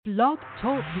Blog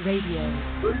Talk Radio.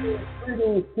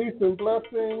 Greetings, peace and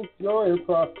blessings, joy and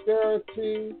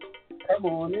prosperity. Come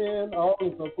on in. All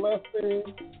is a blessing.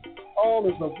 All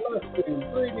is a blessing.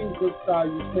 Greetings and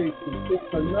salutations.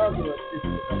 It's another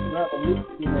edition of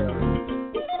Revolutionary.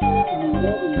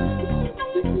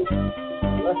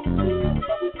 Blessings,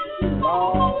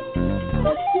 love,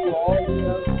 that you all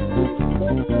here.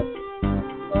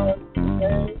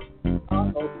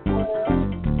 Come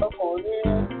on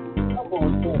in. Come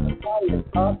on in. The fire is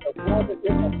hot. The water is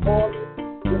a boiling.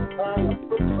 It's time to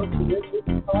put this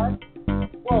part.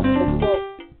 Welcome.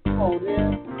 Come on in.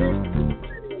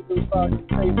 Greetings and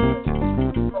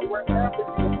salutations. So wherever you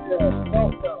are,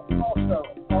 welcome.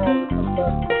 All is a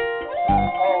blessing.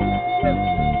 All is a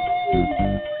blessing.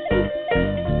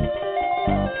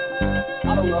 I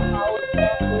don't know how it's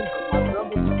happening, but my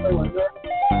numbers are showing up.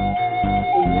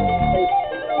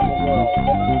 Communication around the world.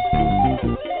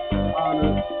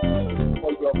 Honor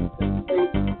for your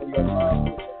participation, for your love.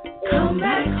 Come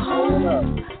back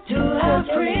home to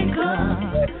Africa.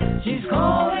 She's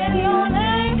calling your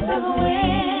name to the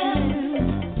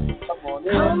wind.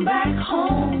 Come back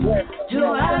home to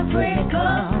Africa.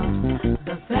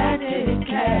 The fatted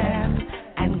calf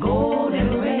and golden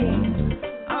ring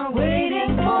are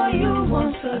waiting for you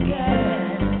once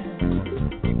again.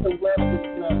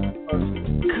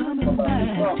 Coming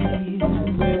back to you.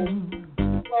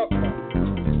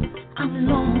 I'm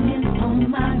longing for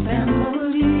my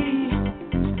family.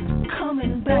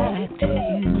 Coming back to you.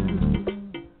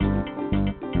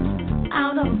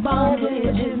 Out of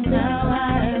bondage now I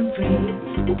am free.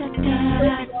 Da da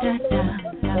da da da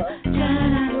da da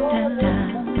da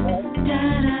da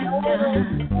da da.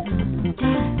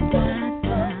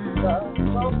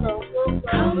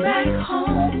 Come back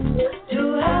home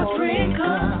to Africa.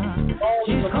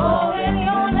 She's calling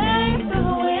your name to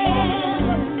the wind.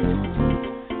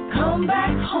 Come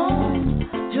back home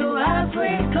to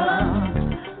Africa.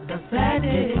 The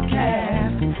fatted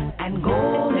calf and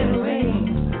golden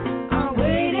ring are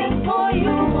waiting for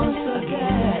you once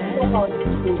again.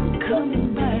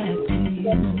 Coming back to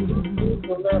you.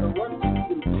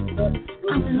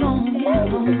 I'm longing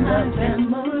for my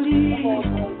family.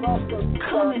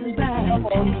 Coming back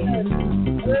to you.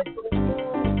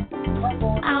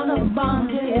 Out of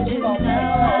bondage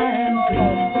now I am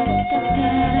free. Da da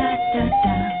da da da da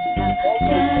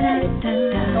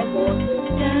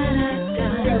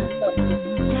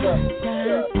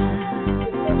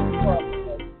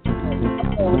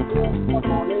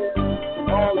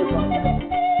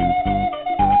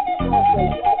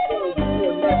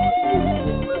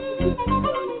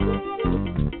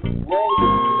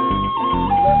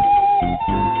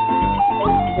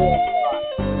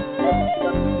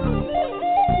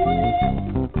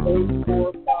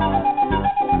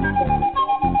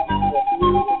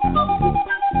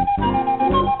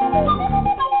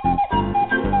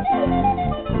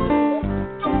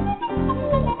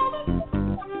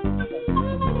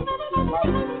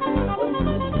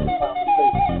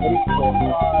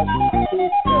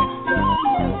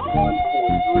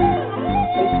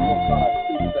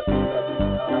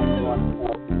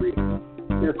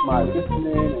My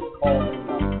listening and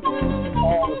calling number.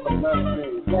 All is a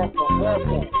blessing.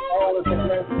 Welcome. All is a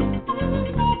blessing.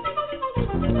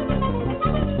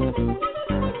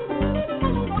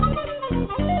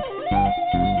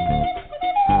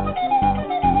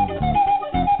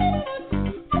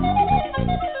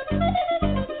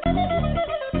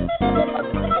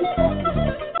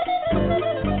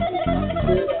 Come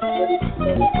back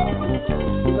home to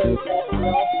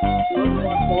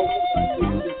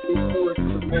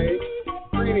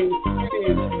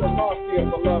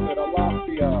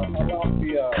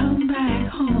Africa. Come back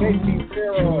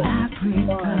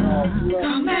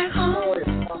home.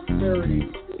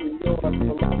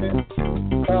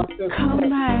 Come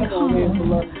back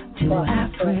home to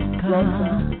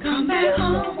Africa. Come back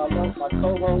home. I love my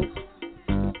co-host.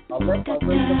 I love my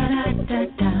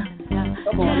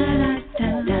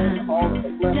all of the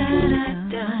blessings.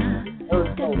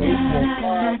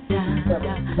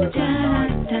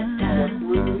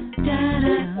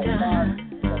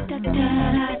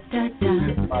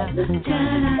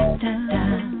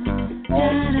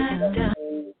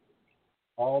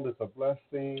 All is a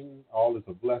blessing. All is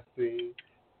a blessing.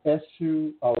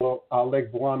 Eshu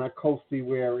Alegbuana Kosi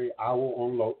Weri Awo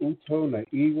Onlo Uto Na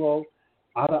Iwo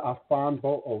Ada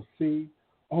Afanbo Osi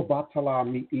Obatala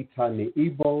Mi Ita Ni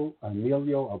Ibo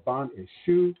Emilio Aban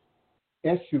Eshu.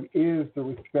 Eshu is the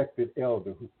respected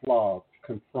elder who flogs,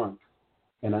 confronts,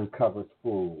 and uncovers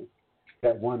fools.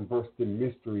 That one versed in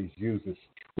mysteries uses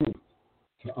truth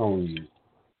to own you.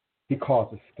 He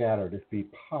causes scatter to feed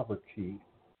poverty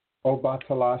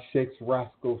Obatala shakes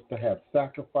rascals to have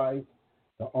sacrifice.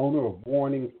 The owner of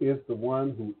warnings is the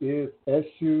one who is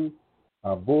Eshu.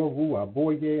 Aboru,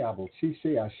 Aboye,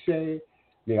 Abochishe, Ashe.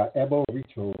 May our Ebo reach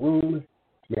your room.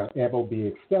 May our Ebo be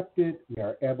accepted. May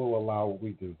our Ebo allow what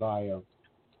we desire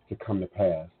to come to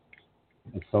pass.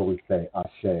 And so we say,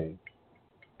 Ashe.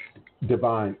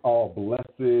 Divine, all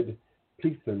blessed,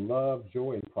 peace and love,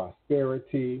 joy and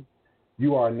prosperity.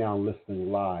 You are now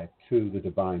listening live to the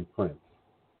Divine Prince,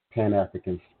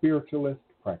 Pan-African spiritualist,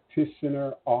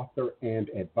 practitioner, author, and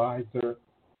advisor,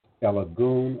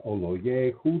 Elagun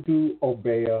Oloye Hudu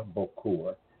Obeya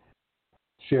Bokur,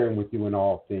 sharing with you in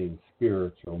all things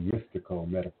spiritual, mystical,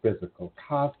 metaphysical,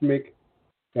 cosmic,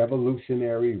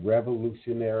 evolutionary,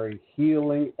 revolutionary,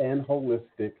 healing, and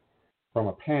holistic from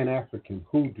a Pan-African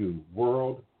hoodoo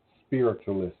world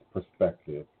spiritualist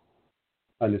perspective,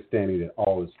 understanding that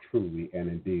all is truly and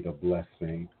indeed a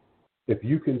blessing. If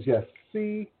you can just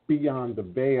see beyond the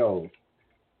veils,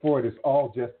 for it is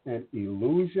all just an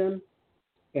illusion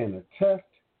and a test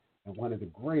and one of the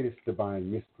greatest divine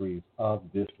mysteries of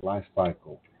this life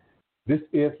cycle. This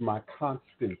is my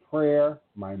constant prayer,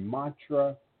 my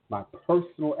mantra, my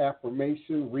personal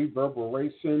affirmation,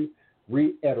 reverberation,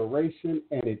 reiteration,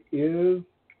 and it is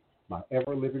my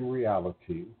ever-living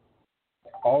reality.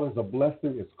 All is a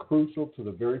blessing is crucial to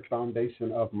the very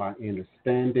foundation of my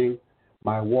understanding,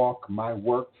 my walk, my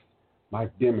works, my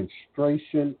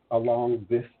demonstration along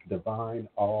this divine,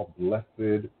 all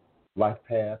blessed life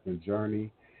path and journey.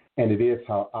 And it is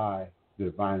how I, the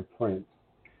Divine Prince,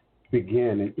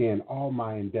 begin and end all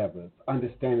my endeavors,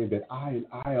 understanding that I and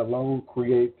I alone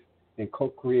create and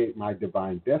co-create my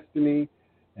divine destiny,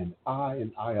 and I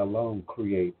alone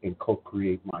create and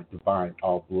co-create my divine,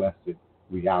 all blessed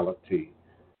reality.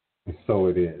 And so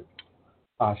it is.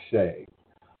 Ashe.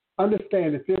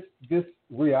 Understand that this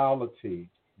reality,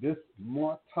 this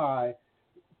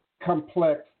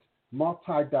multi-complex,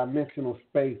 multi-dimensional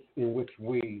space in which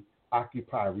we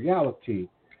occupy reality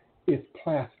is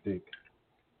plastic.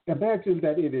 Imagine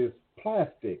that it is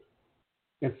plastic,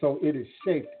 and so it is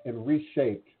shaped and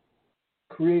reshaped,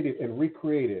 created and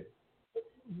recreated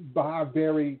by our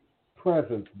very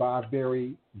presence, by our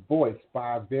very voice, by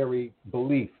our very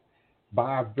belief, by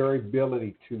our very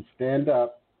ability to stand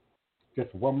up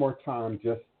just one more time,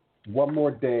 just one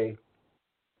more day,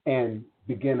 and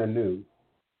begin anew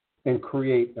and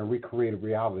create and recreate a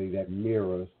reality that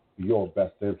mirrors your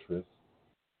best interests.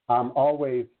 I'm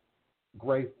always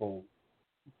grateful,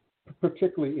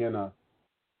 particularly in a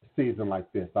season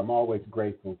like this. I'm always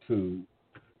grateful to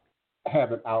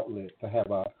have an outlet, to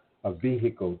have a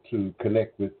vehicle to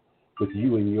connect with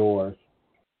you and yours.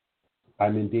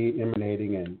 I'm indeed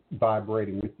emanating and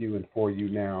vibrating with you and for you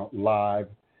now, live,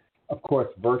 of course,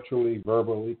 virtually,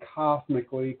 verbally,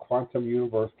 cosmically, quantum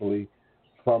universally,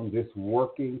 from this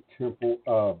working temple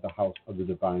of the House of the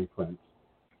Divine Prince,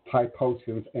 Thai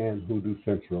Potions and Hoodoo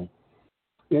Central,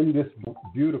 in this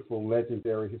beautiful,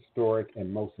 legendary, historic,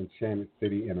 and most enchanted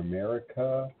city in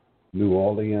America, New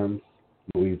Orleans,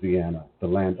 Louisiana, the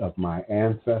land of my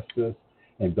ancestors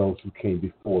and those who came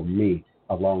before me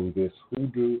along this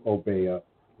Hoodoo Obeya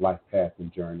life path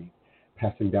and journey,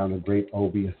 passing down the great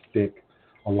Obeya stick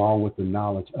along with the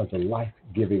knowledge of the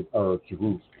life-giving herbs,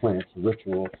 roots, plants,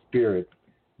 rituals, spirits,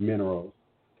 minerals.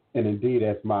 And indeed,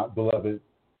 as my beloved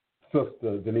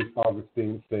sister Denise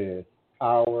Augustine says,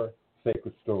 our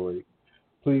sacred story.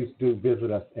 Please do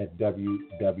visit us at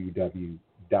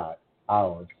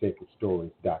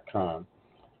www.oursacredstories.com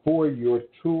for your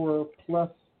tour plus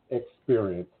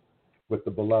experience with the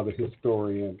beloved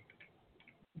historian,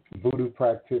 voodoo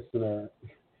practitioner,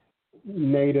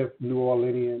 native New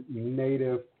Orleanian,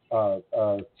 native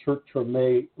Church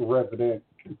Treme resident,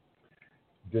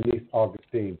 Denise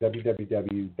Augustine,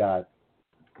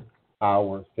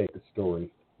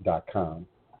 www.oursacredstories.com.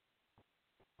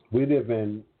 We live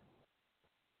in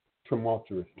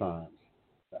tumultuous times.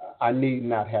 I need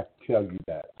not have to tell you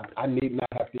that. I need not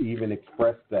have to even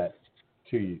express that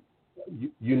to you.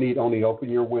 You need only open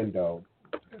your window,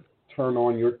 turn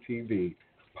on your TV,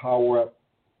 power up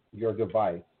your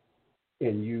device,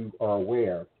 and you are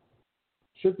aware,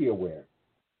 should be aware,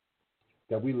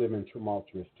 that we live in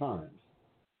tumultuous times.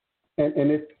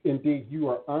 And if indeed you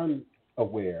are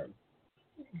unaware,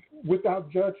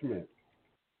 without judgment,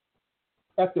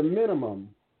 at the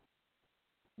minimum,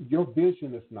 your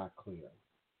vision is not clear.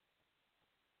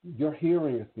 Your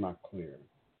hearing is not clear.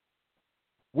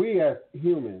 We as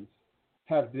humans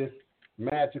have this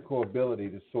magical ability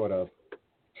to sort of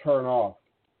turn off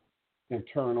and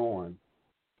turn on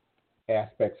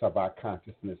aspects of our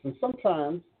consciousness. And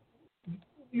sometimes,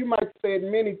 you might say it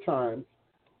many times,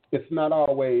 it's not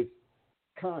always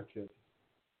subconscious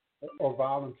or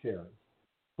voluntary.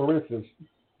 For instance,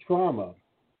 trauma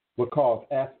will cause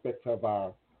aspects of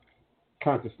our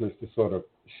consciousness to sort of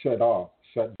shut off,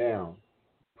 shut down,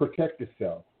 protect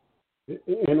itself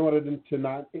in order to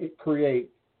not create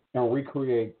and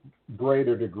recreate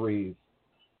greater degrees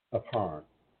of harm.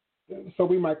 So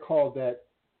we might call that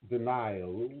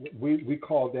denial. We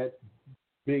call that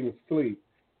being asleep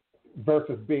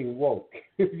versus being woke.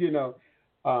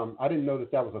 I didn't know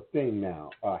that was a thing now.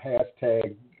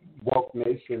 Hashtag woke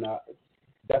nation.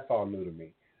 That's all new to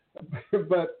me.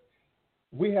 But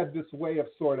we have this way of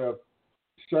sort of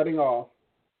shutting off,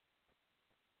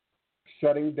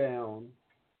 shutting down,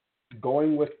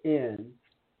 going within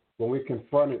when we're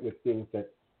confronted with things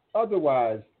that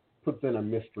otherwise present a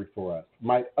mystery for us,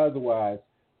 might otherwise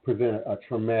present a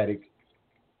traumatic,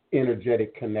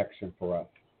 energetic connection for us.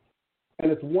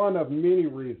 And it's one of many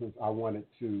reasons I wanted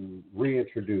to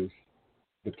reintroduce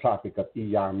the topic of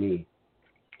Iyami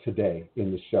today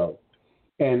in the show.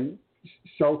 And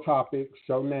show topic,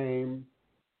 show name,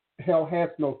 hell has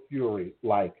no fury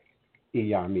like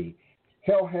Iyami.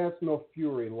 Hell has no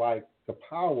fury like the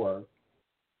power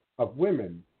of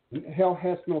women. Hell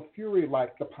has no fury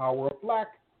like the power of black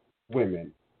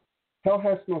women. Hell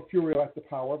has no fury like the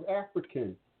power of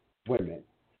African women.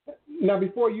 Now,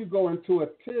 before you go into a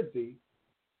tizzy,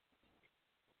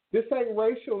 this ain't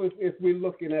racial if we're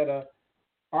looking at an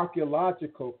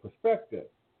archaeological perspective.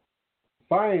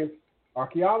 Science,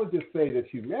 archaeologists say that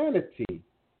humanity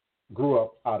grew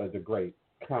up out of the great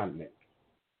continent,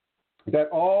 that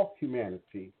all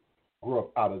humanity grew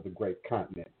up out of the great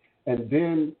continent, and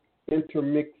then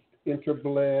intermixed,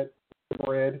 interbred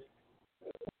with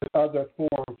other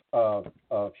forms of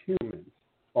humans,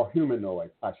 or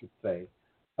humanoids, I should say.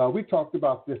 We talked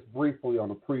about this briefly on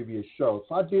a previous show,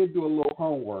 so I did do a little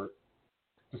homework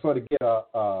to sort of get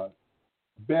a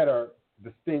better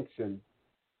distinction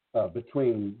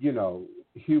between,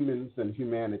 humans and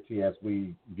humanity as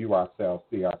we view ourselves,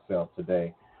 see ourselves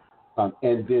today,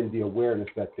 and then the awareness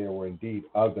that there were indeed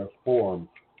other forms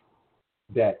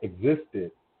that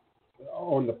existed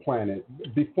on the planet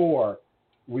before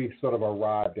we sort of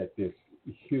arrived at this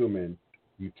human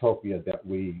utopia that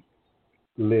we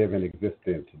live and exist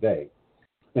in today.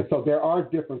 And so there are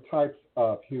different types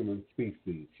of human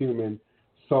species: human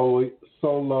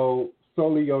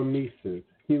scolionesis,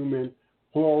 human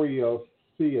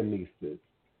florioceanesis,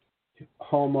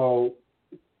 Homo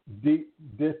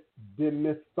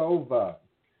denisova,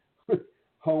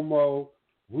 Homo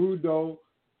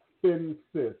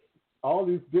rudolfensis, all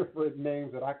these different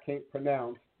names that I can't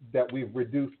pronounce that we've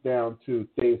reduced down to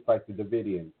things like the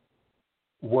Davidians,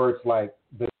 words like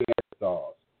the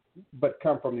Neanderthals, but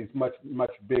come from these much,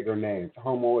 much bigger names.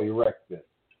 Homo erectus,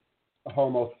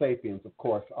 Homo sapiens, of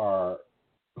course, are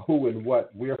who and what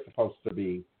we're supposed to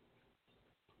be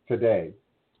today.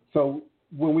 So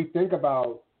when we think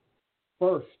about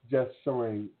first just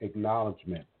showing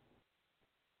acknowledgement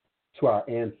to our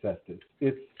ancestors,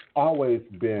 it's always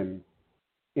been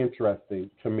interesting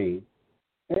to me,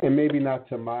 and maybe not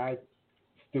to my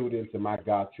students and my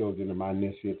godchildren and my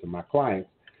initiates and my clients,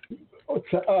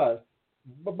 to us,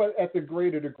 but at the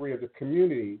greater degree of the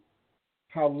community,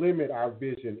 how limited our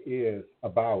vision is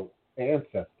about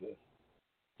ancestors.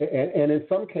 And in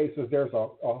some cases, there's a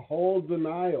whole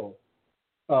denial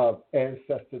of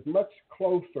ancestors much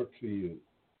closer to you,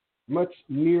 much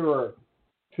nearer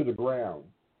to the ground,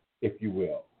 if you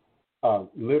will,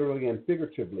 literally and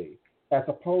figuratively, as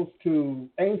opposed to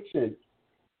ancient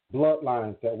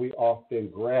bloodlines that we often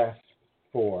grasp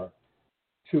for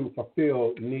to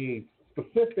fulfill needs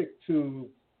specific to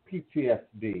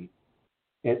PTSD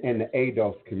and the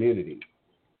ADOS community,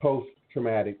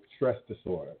 post-traumatic stress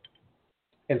disorder.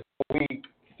 And so we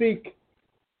seek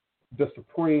the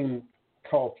supreme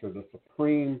culture, the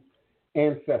supreme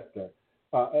ancestor,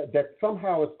 that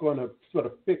somehow is going to sort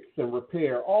of fix and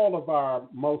repair all of our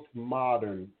most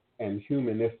modern and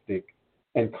humanistic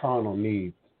and carnal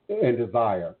needs and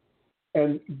desire.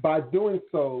 And by doing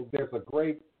so, there's a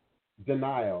great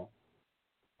denial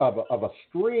of a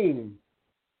stream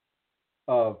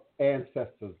of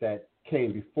ancestors that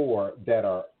came before that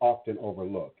are often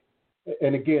overlooked.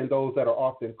 And again, those that are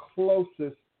often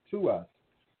closest to us.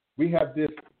 We have this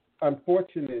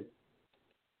unfortunate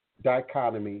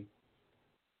dichotomy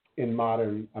in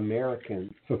modern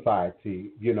American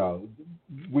society.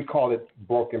 We call it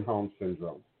broken home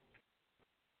syndrome.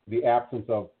 The absence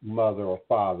of mother or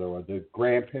father or the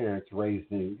grandparents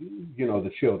raising,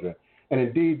 the children. And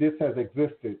indeed, this has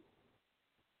existed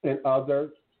in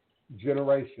other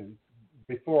generations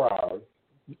before ours,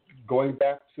 going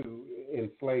back to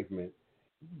enslavement.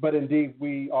 But indeed,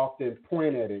 we often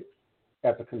point at it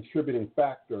as a contributing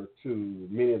factor to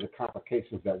many of the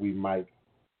complications that we might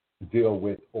deal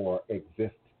with or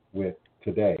exist with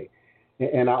today.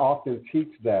 And I often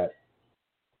teach that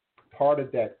part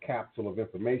of that capsule of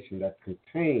information that's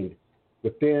contained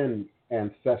within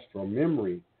ancestral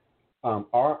memory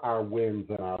are our wins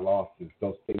and our losses,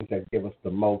 those things that give us the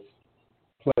most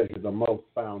pleasure, the most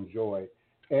found joy,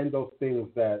 and those things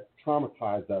that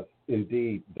traumatize us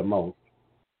indeed the most.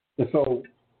 And so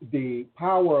the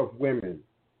power of women,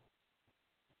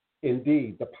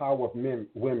 indeed, the power of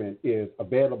women is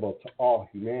available to all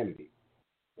humanity,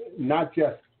 not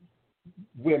just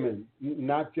women,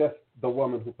 not just the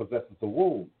woman who possesses the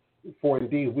womb, for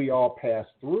indeed we all pass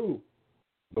through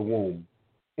the womb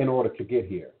in order to get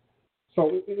here.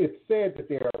 So it's said that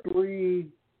there are three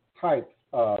types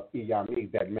of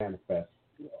Iyami that manifest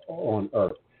on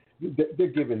Earth. They're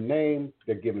given names,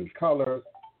 they're given colors,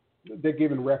 they're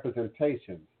given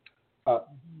representations.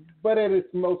 But at its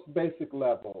most basic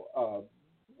level,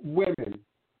 women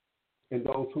and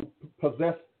those who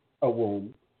possess a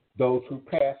womb, those who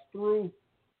pass through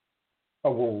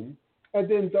a womb,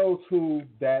 and then those who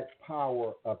that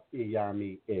power of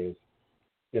Iyami is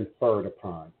inferred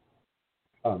upon.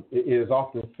 It is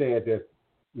often said that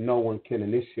no one can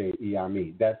initiate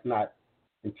Iyami. That's not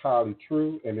entirely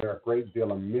true, and there are a great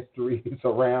deal of mysteries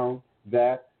around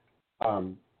that.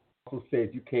 Also says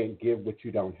you can't give what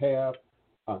you don't have.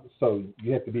 So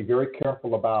you have to be very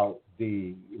careful about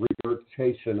the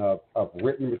regurgitation of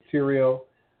written material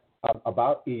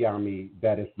about Iyami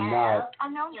that is not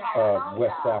of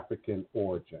West African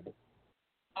origin.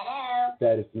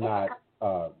 That is not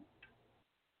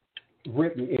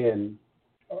written in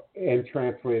and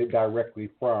translated directly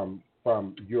from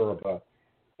Yoruba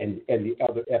and the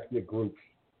other ethnic groups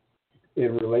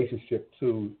in relationship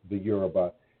to the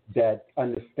Yoruba that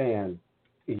understand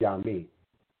Iyami.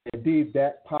 Indeed,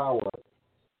 that power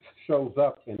shows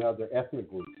up in other ethnic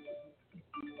groups.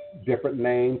 Different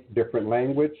names, different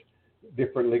language,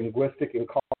 different linguistic and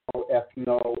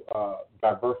cultural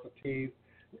diversities.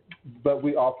 But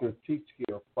we often teach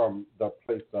here from the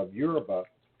place of Yoruba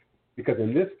because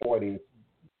in this audience,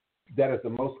 that is the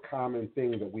most common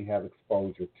thing that we have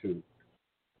exposure to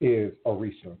is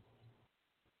Orisha.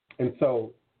 And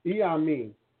so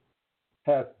Iyami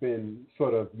has been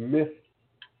sort of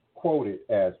misquoted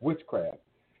as witchcraft,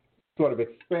 sort of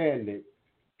expanded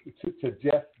to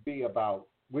just be about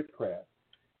witchcraft.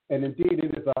 And indeed,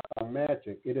 it is a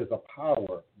magic. It is a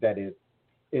power that is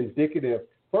indicative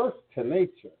first to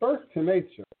nature,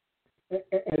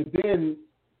 and then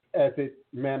as it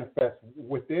manifests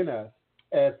within us,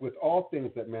 as with all things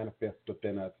that manifest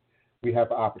within us, we have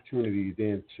the opportunity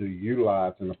then to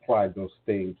utilize and apply those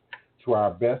things to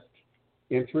our best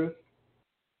interest,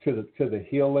 to the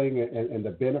healing and the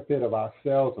benefit of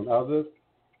ourselves and others,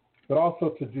 but also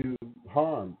to do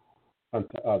harm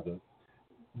unto others.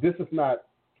 This is not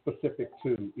specific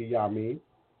to Iyami.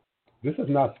 This is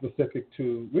not specific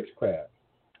to witchcraft.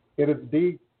 It is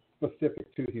indeed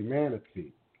specific to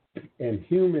humanity and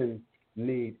human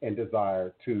need and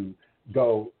desire to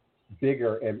go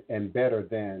bigger and better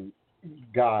than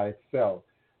God itself,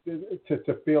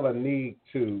 to feel a need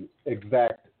to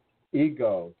exact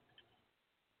ego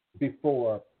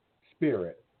before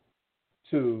spirit,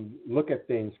 to look at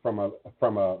things from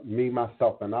a me,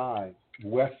 myself, and I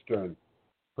Western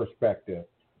perspective,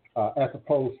 as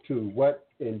opposed to what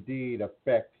indeed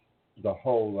affects the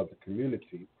whole of the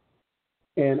community.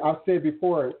 And I've said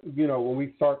before, when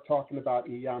we start talking about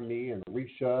Iyami and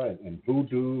Orisha and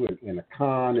Voodoo and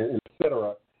Akan and et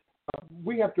cetera,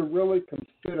 we have to really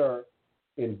consider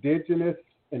indigenous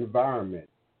environment,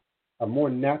 a more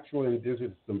natural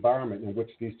indigenous environment in which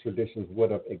these traditions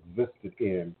would have existed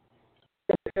in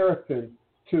comparison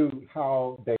to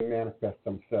how they manifest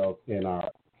themselves in our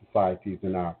societies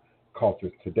and our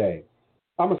cultures today.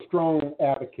 I'm a strong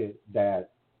advocate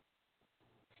that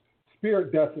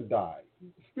spirit doesn't die.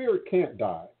 Spirit can't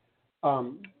die.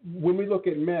 When we look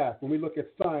at math, when we look at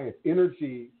science,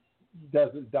 energy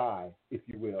doesn't die, if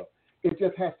you will. It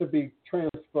just has to be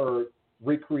transferred,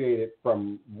 recreated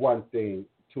from one thing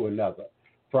to another,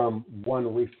 from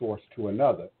one resource to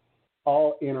another.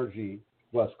 All energy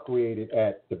was created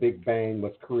at the Big Bang,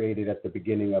 was created at the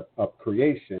beginning of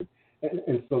creation.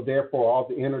 And so therefore, all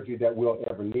the energy that we'll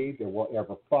ever need, that we'll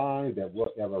ever find, that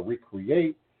we'll ever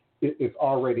recreate, is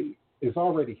already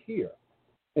here.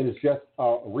 And it's just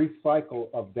a recycle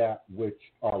of that which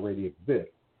already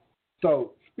exists.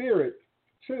 So spirit,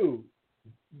 too,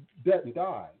 doesn't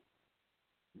die.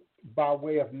 By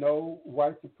way of no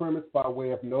white supremacy, by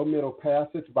way of no middle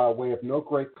passage, by way of no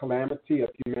great calamity of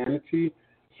humanity,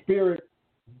 spirit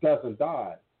doesn't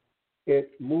die.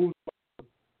 It moves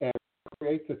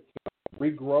recreates itself,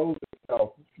 regrows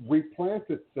itself, replants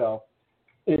itself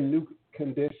in new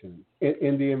conditions,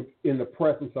 in the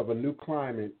presence of a new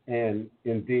climate and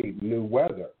indeed new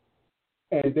weather.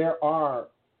 And there are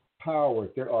powers,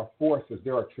 there are forces,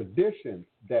 there are traditions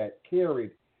that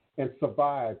carried and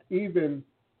survived even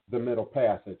the Middle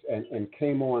Passage and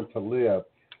came on to live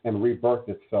and rebirth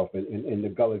itself in the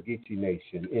Gullah Geechee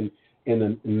Nation, in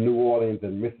the New Orleans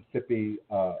and Mississippi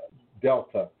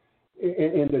Delta,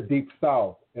 in the Deep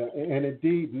South, and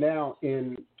indeed now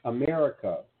in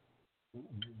America.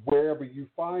 Wherever you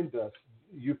find us,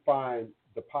 you find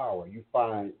the power, you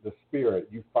find the spirit,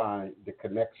 you find the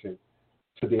connection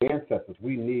to the ancestors.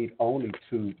 We need only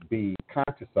to be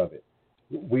conscious of it.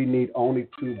 We need only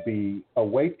to be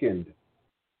awakened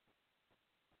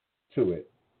to it.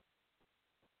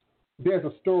 There's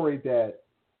a story that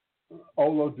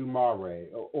Olodumare,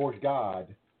 or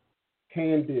God,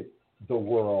 handed the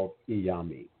world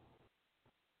Iyami.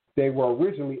 They were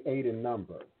originally 8 in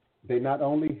number. They not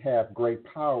only have great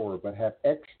power, but have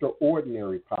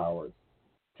extraordinary powers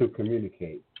to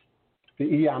communicate. The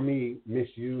Iyami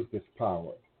misused this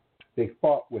power. They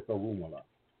fought with Orunmila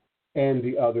and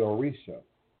the other Orisha.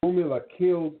 Orunmila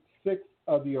killed 6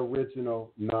 of the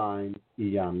original 9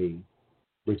 Iyami,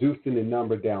 reducing the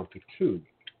number down to 2.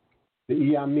 The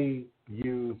Iyami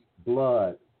use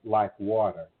blood like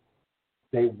water.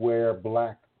 They wear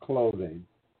black clothing.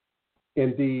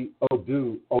 In the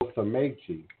Odu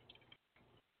Osamechi,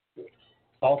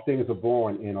 all things are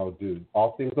born in Odu.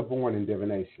 All things are born in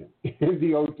divination. In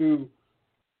the Odu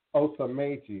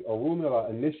Osamechi, Orunmila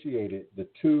initiated the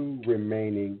 2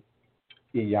 remaining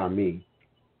Iyami.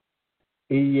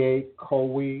 Iye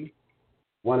Kowi,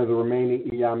 one of the remaining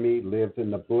Iyami, lives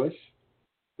in the bush.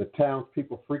 The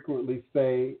townspeople frequently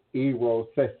say Iro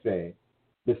Sese,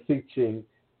 beseeching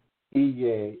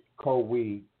Iye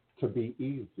Kowi to be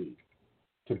easy,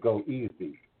 to go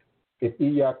easy. If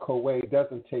Iya Kowe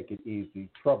doesn't take it easy,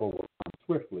 trouble will come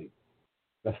swiftly.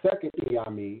 The second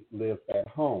Iyami lives at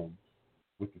home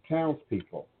with the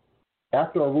townspeople.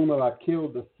 After Orunmila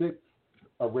killed the 6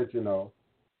 original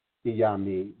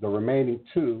Iyami, the remaining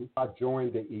 2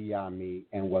 joined the Iyami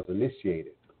and was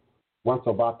initiated. Once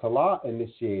Obatala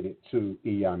initiated 2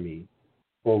 Iyami,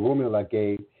 Orunmila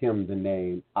gave him the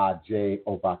name Ajay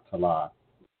Obatala,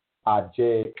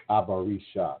 Ajay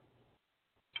Abarisha.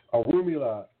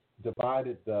 Orunmila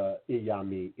divided the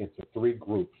Iyami into 3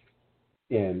 groups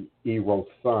in Iro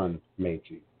Sun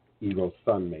Meiji.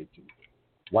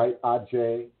 White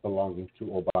Ajay belonging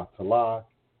to Obatala,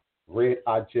 red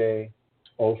Ajay,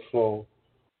 Oso,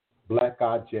 black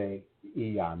Ajay,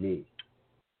 Iyami.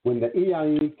 When the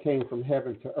Iyami came from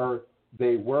heaven to earth,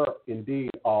 they were indeed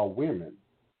all women.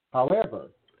 However,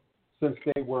 since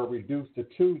they were reduced to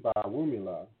 2 by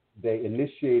Orunmila, they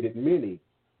initiated many,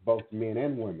 both men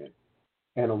and women.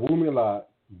 And Orunmila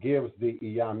gives the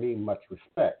Iyami much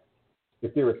respect.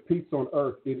 If there is peace on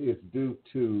earth, it is due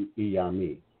to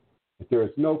Iyami. If there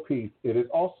is no peace, it is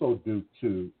also due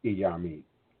to Iyami.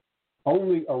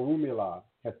 Only Orunmila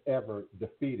has ever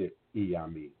defeated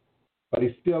Iyami, but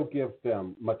he still gives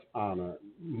them much honor,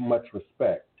 much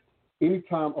respect.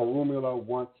 Anytime Orunmila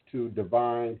wants to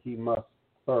divine, he must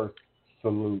first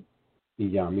salute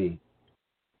Iyami.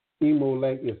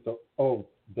 Imule is the oath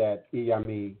that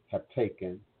Iyami have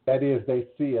taken. That is, they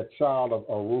see a child of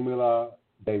Orunmila,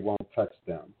 they won't touch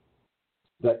them.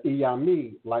 The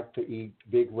Iyami like to eat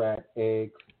big rat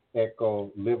eggs,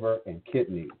 echo, liver, and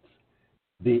kidneys.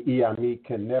 The Iyami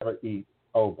can never eat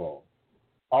oboe.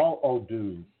 All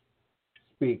Odus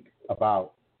speak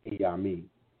about Iyami.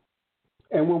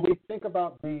 And when we think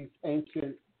about these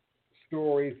ancient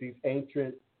stories, these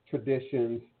ancient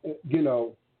traditions,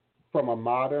 from a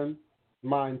modern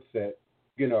mindset,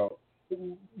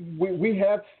 we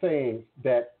have sayings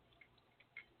that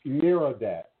mirror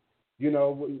that.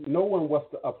 No one wants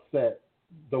to upset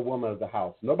the woman of the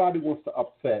house. Nobody wants to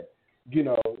upset,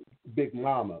 Big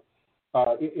Mama.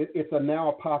 It's now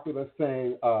a popular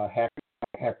saying,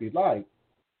 happy life.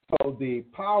 So the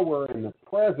power and the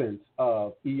presence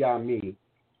of Iyami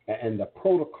and the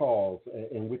protocols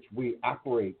in which we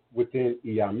operate within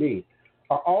Iyami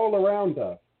are all around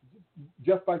us,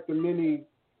 just like the many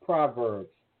proverbs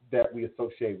that we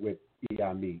associate with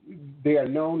Iyami. They are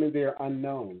known and they are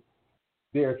unknown.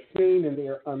 They are seen and they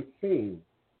are unseen.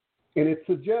 And it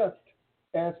suggests,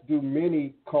 as do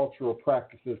many cultural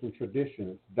practices and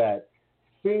traditions, that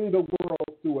seeing the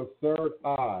world through a third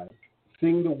eye,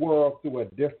 seeing the world through a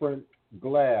different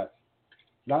glass,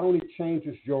 not only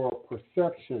changes your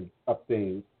perception of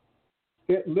things,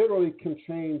 it literally can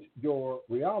change your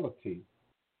reality.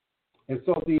 And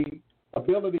so the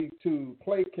ability to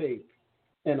placate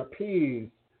and appease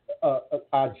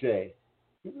Aj,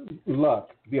 luck,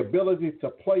 the ability to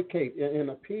placate and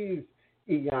appease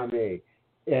Iyami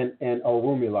and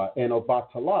Orumila and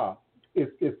Obatala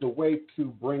is the way to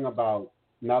bring about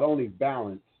not only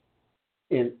balance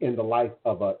in the life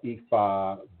of a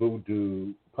Ifa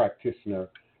voodoo practitioner,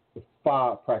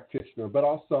 Fa practitioner, but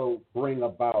also bring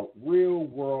about real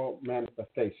world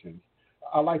manifestations.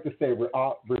 I like to say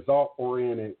result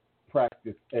oriented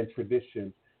practice and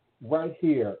tradition right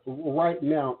here, right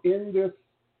now, in this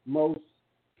most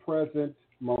present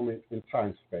moment in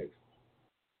time space.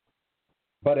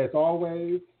 But as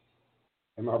always,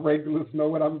 and my regulars know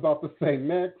what I'm about to say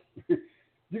next,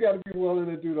 you got to be willing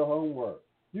to do the homework.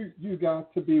 You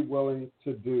got to be willing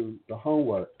to do the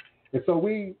homework. And so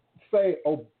we say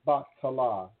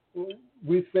Obatala,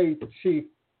 we say chief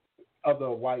of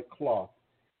the white cloth,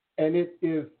 and it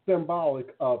is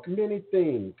symbolic of many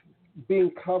things,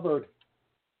 being covered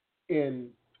in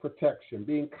protection,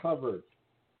 being covered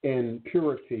in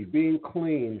purity, being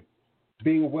clean,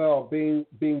 being well, being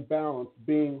balanced,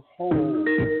 being whole.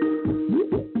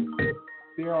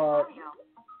 There are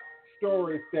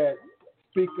stories that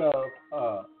speak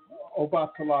of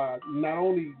Obatala not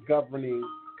only governing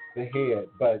the head,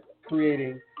 but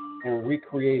creating and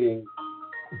recreating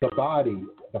the body,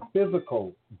 the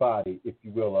physical body, if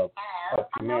you will, of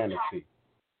humanity.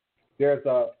 There's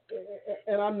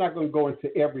and I'm not going to go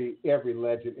into every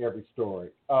legend, every story.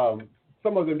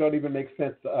 Some of them don't even make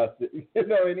sense to us,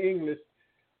 in English.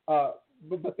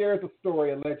 But there's a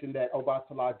story, a legend that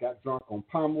Obatala got drunk on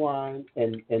palm wine,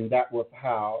 and that was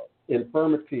how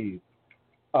infirmities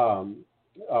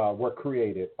were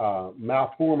created,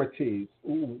 malformities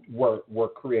were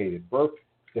created, birth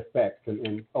defects,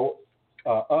 and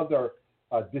other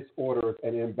disorders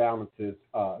and imbalances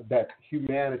that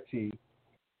humanity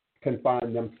can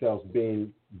find themselves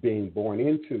being born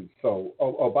into. So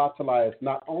Obatala is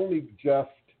not only just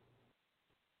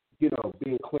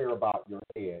being clear about your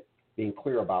head, being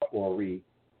clear about Ori,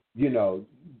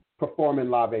 performing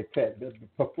Lave Pet,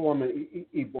 performing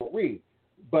Ibori,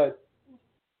 but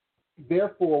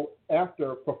therefore,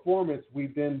 after performance, we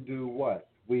then do what?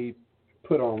 We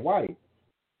put on white.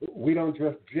 We don't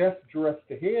just dress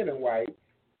the head in white.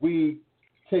 We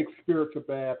take spiritual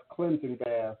baths, cleansing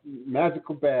baths,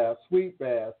 magical baths, sweet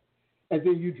baths, and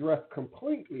then you dress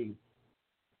completely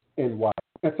in white.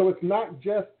 And so it's not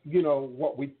just,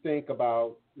 what we think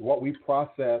about, what we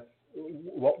process,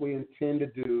 what we intend to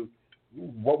do,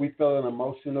 what we feel an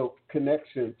emotional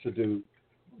connection to do,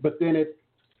 but then it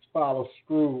follows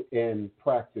through in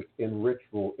practice, in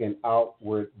ritual, in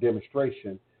outward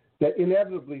demonstration that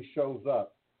inevitably shows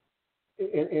up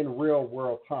in real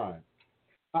world time.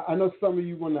 I know some of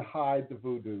you want to hide the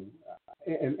voodoo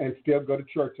and still go to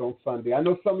church on Sunday. I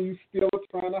know some of you still are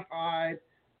trying to hide,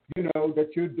 that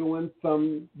you're doing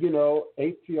some,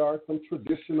 ATR, some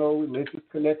traditional religious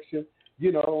connection,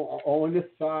 on this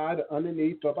side,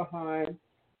 underneath, or behind.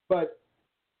 But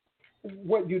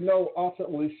what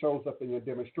ultimately shows up in your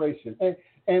demonstration.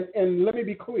 And let me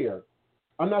be clear.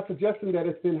 I'm not suggesting that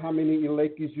it's in how many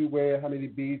ilekis you wear, how many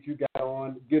beads you got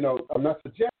on. I'm not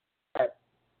suggesting that.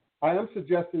 I am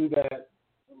suggesting that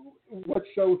what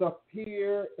shows up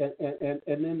here and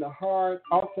in the heart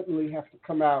ultimately has to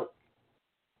come out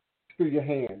through your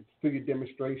hands, through your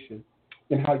demonstration,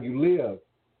 and how you live,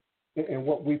 and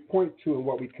what we point to and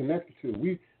what we connect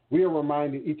to. We are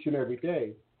reminded each and every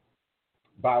day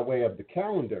by way of the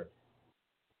calendar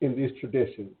in these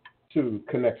traditions to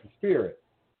connect with spirit.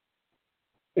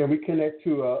 And we connect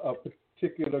to a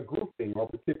particular grouping or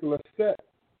particular set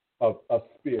of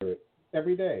spirit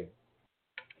every day.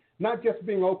 Not just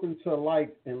being open to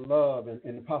light and love and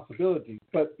the possibilities,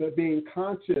 but being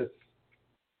conscious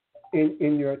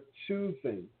in your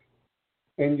choosing,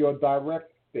 in your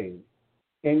directing,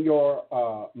 in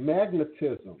your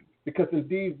magnetism. Because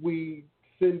indeed we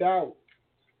send out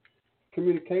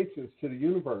communications to the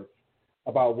universe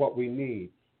about what we need.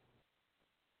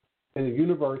 And the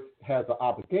universe has an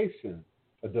obligation,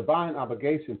 a divine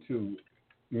obligation to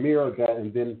mirror that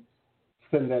and then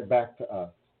send that back to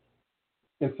us.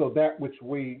 And so that which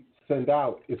we send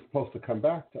out is supposed to come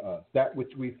back to us. That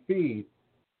which we feed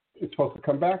is supposed to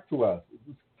come back to us.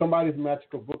 Somebody's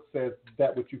magical book says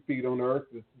that which you feed on earth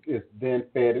is then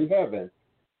fed in heaven.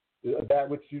 That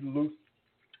which you loose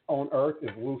on earth is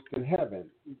loosed in heaven.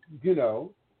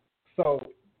 So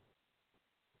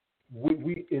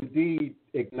we indeed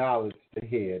acknowledge the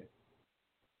head.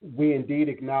 We indeed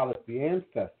acknowledge the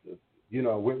ancestors.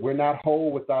 We're not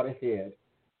whole without a head.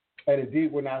 And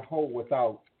indeed, we're not whole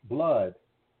without blood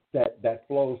that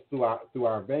flows through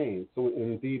our veins. So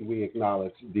indeed, we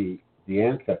acknowledge the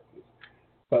ancestors.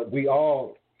 but we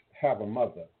all have a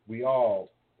mother. We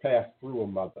all pass through a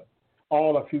mother.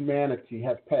 All of humanity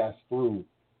has passed through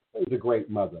the great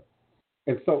mother.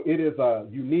 And so it is a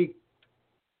unique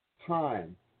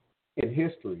time in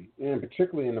history, and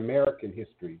particularly in American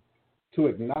history, to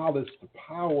acknowledge the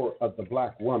power of the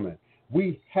black woman.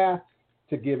 We have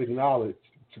to give acknowledge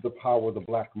to the power of the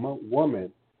black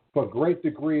woman for a great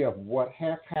degree of what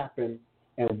has happened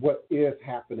and what is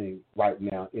happening right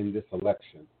now in this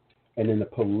election and in the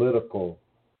political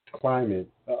climate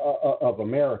of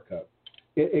America.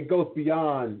 It goes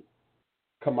beyond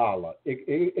Kamala.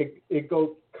 It goes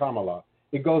Kamala.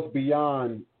 It goes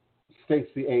beyond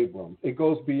Stacey Abrams. It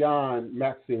goes beyond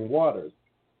Maxine Waters.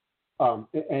 And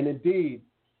indeed,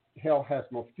 hell has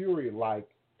no fury like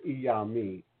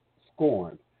Iyami,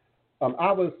 scorned.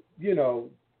 I was,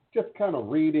 just kind of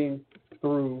reading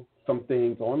through some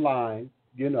things online.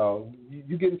 You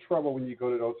get in trouble when you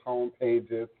go to those home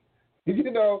pages.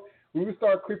 When we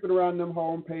start creeping around them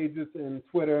home pages and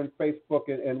Twitter and Facebook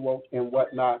and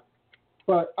whatnot.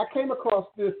 But I came across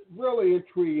this really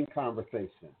intriguing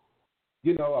conversation,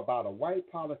 about a white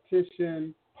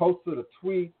politician posted a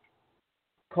tweet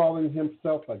calling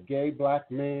himself a gay black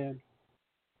man,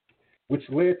 which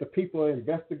led to people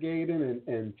investigating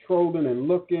and trolling and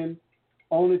looking,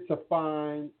 only to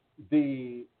find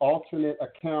the alternate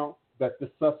account that the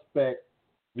suspect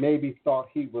maybe thought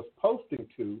he was posting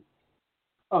to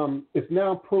is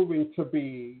now proving to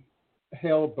be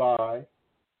held by,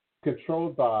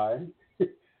 controlled by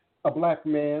a black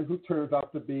man who turns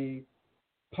out to be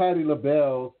Patti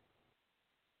LaBelle's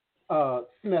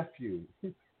nephew.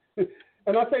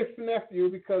 And I say nephew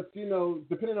because,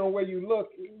 depending on where you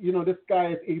look, this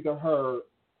guy is either her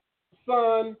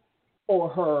son or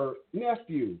her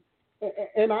nephew.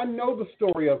 And I know the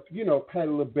story of, Patti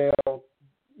LaBelle,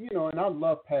 and I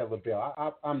love Patti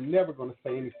LaBelle. I'm never going to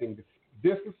say anything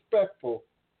disrespectful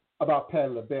about Patti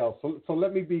LaBelle. So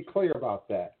let me be clear about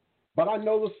that. But I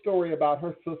know the story about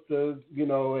her sisters,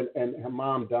 and her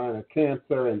mom dying of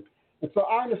cancer. And so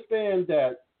I understand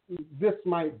that this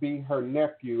might be her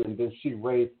nephew, and then she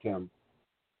raised him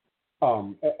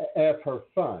as her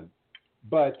son.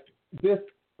 But this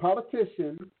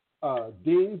politician,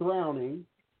 Dean Browning,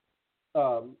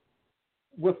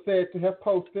 was said to have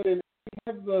posted, and we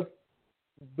have the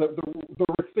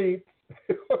receipts,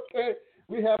 okay?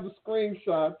 We have the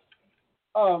screenshots,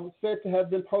 said to have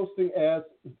been posting as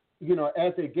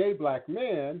a gay black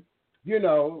man,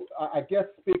 I guess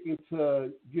speaking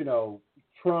to,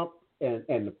 Trump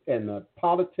and the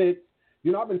politics.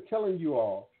 I've been telling you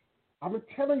all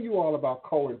about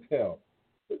COINTEL.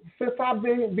 Since I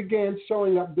began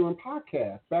showing up doing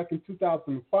podcasts back in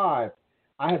 2005,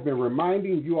 I have been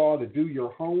reminding you all to do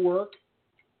your homework.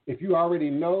 If you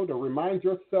already know, to remind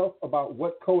yourself about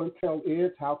what COINTEL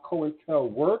is, how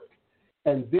COINTEL works,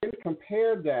 and then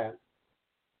compare that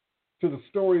to the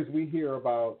stories we hear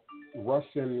about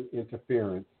Russian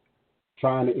interference,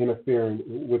 trying to interfere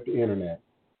with the internet.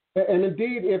 And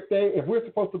indeed, if we're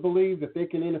supposed to believe that they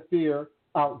can interfere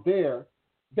out there,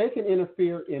 they can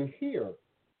interfere in here.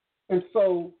 And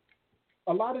so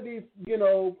a lot of these,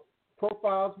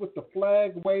 profiles with the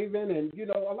flag waving and,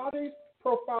 a lot of these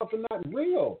profiles are not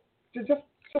real. Just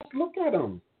look at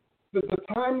them. The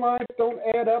timelines don't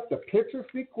add up. The picture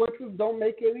sequences don't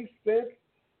make any sense.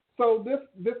 So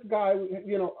this guy,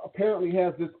 apparently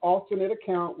has this alternate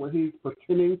account where he's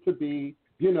pretending to be,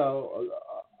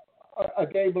 a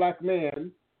gay black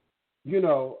man,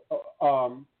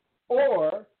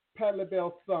 or Patti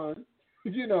LaBelle's son,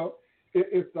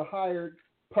 is the hired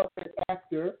puppet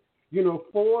actor,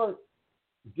 for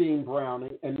Dean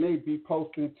Browning, and may be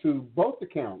posting to both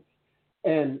accounts,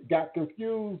 and got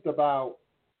confused about,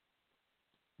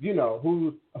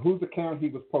 whose account he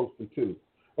was posting to.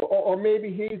 Or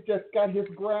maybe he's just got his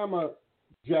grammar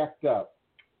jacked up,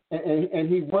 and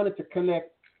he wanted to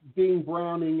connect Dean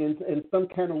Browning in some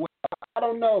kind of way. I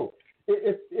don't know.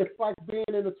 It's like being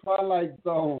in the Twilight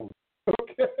Zone.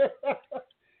 Okay,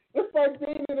 it's like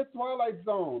being in the Twilight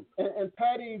Zone. And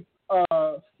Patty's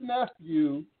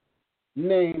nephew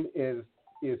name is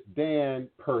Dan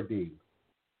Purdy.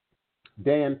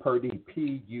 Dan Purdy,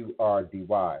 Purdy.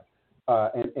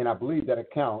 And I believe that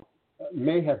account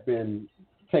may have been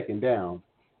taken down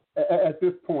at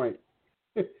this point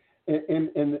in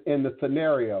the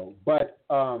scenario. But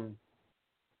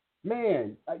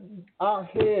man, our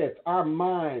heads, our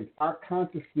minds, our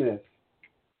consciousness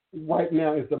right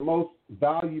now is the most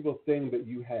valuable thing that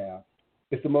you have.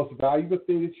 It's the most valuable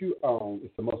thing that you own.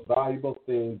 It's the most valuable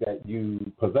thing that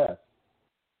you possess.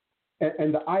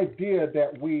 And the idea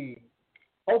that we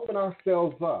open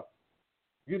ourselves up,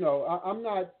 I'm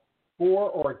not for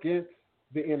or against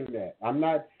the internet. I'm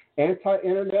not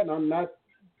anti-internet. I'm not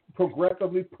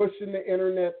progressively pushing the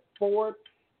internet forward.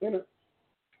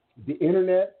 The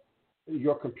internet,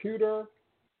 your computer,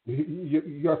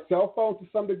 your cell phone to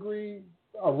some degree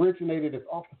originated as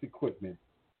office equipment,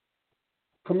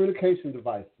 communication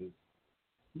devices,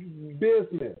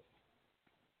 business.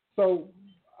 So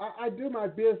I do my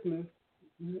business.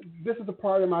 This is a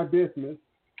part of my business,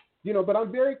 but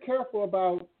I'm very careful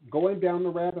about going down the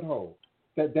rabbit hole.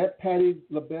 That Patti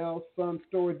LaBelle's son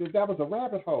story, that was a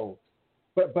rabbit hole.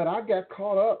 But I got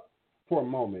caught up for a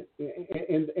moment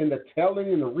in the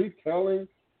telling and the retelling,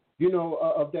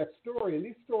 of that story. And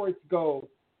these stories go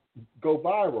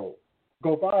viral.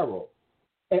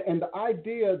 And the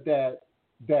idea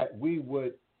that we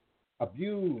would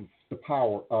abuse the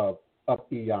power of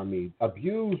Iyami,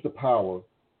 abuse the power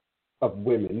of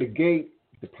women, negate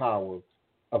the power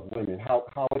of women, how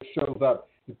it shows up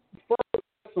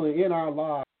personally in our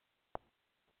lives,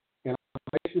 in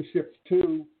our relationships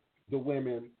to the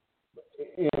women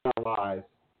in our lives,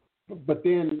 but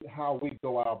then how we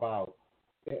go about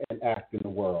and act in the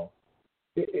world.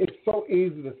 It's so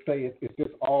easy to say it's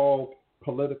just all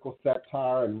political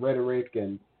satire and rhetoric,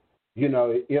 and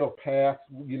it'll pass,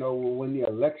 when the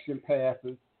election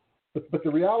passes. But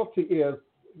the reality is,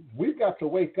 we've got to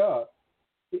wake up,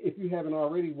 if you haven't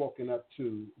already woken up,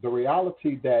 to the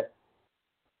reality that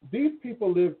these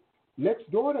people live next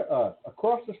door to us,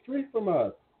 across the street from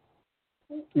us,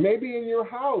 maybe in your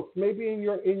house, maybe in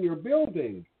your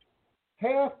building.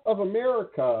 Half of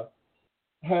America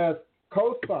has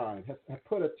co-signed, has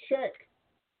put a check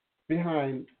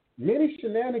behind many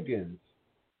shenanigans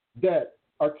that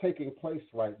are taking place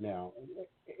right now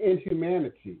in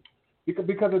humanity.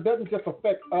 Because it doesn't just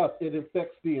affect us, it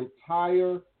affects the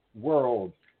entire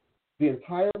world. The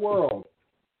entire world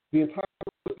is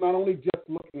not only just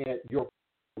looking at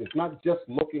it's not just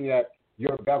looking at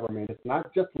your government. It's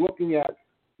not just looking at,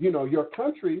 your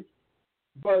country,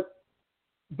 but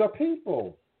the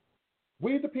people.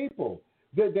 We the people.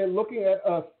 They're looking at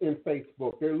us in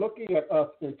Facebook. They're looking at us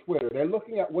in Twitter. They're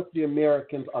looking at what the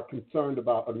Americans are concerned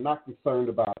about or not concerned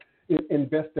about,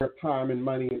 invest their time and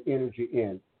money and energy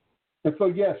in. And so,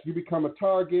 yes, you become a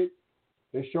target.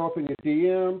 They show up in your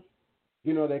DMs.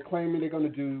 They're claiming they're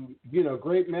going to do,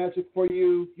 great magic for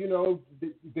you.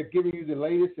 They're giving you the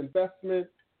latest investment.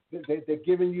 They're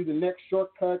giving you the next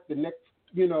shortcut, the next,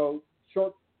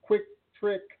 short, quick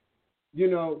trick,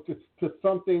 to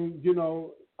something,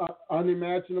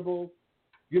 unimaginable,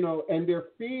 and they're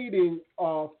feeding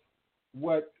off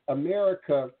what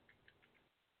America,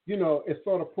 is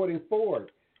sort of putting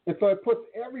forward. And so it puts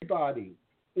everybody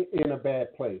in a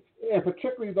bad place, and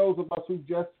particularly those of us who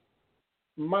just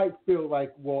might feel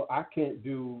like, well, I can't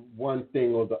do one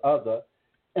thing or the other.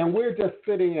 And we're just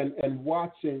sitting and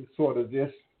watching sort of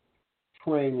this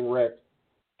train wreck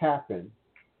happen.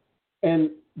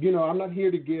 And, I'm not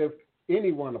here to give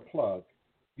anyone a plug,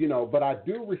 but I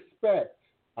do respect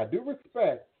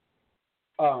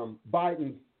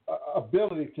Biden's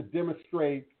ability to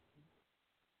demonstrate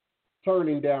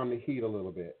turning down the heat a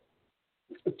little bit,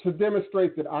 to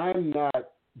demonstrate that I'm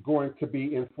not going to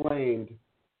be inflamed,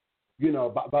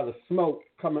 by the smoke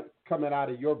coming out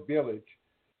of your village,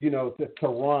 to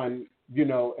run,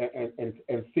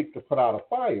 and seek to put out a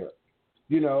fire,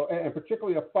 and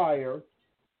particularly a fire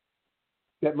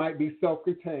that might be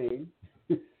self-contained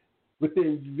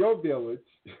within your village,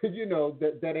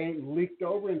 that ain't leaked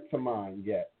over into mine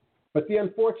yet. But the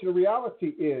unfortunate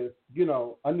reality is,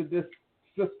 under this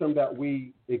system that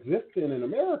we exist in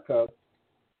America,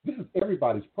 this is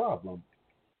everybody's problem.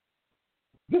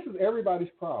 This is everybody's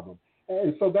problem.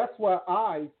 And so that's why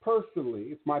I personally,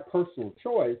 it's my personal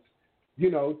choice,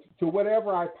 to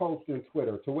whatever I post in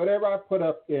Twitter, to whatever I put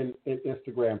up in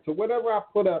Instagram, to whatever I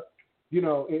put up,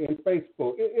 in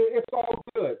Facebook, it's all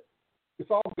good.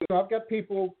 It's all good. I've got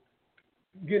people,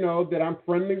 that I'm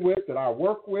friendly with, that I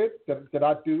work with, that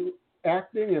I do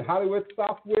acting in Hollywood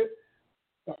South with,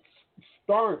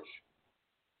 staunch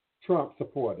Trump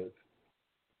supporters.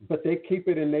 But they keep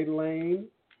it in their lane,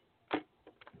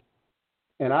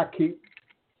 and I keep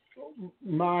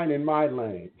mine in my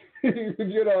lane, and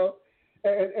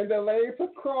the lanes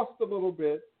have crossed a little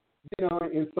bit,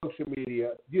 in social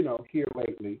media, here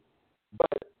lately.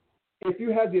 But if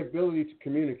you have the ability to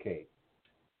communicate,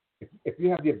 if you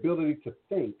have the ability to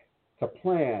think, to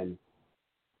plan,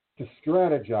 to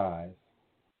strategize,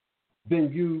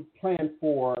 then you plan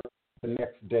for the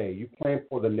next day. You plan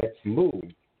for the next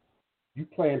move. You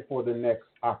plan for the next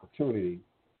opportunity.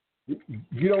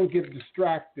 You don't get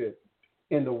distracted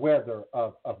in the weather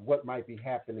of what might be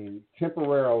happening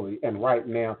temporarily and right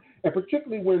now, and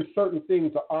particularly when certain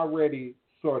things are already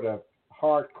sort of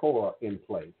hardcore in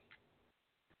place.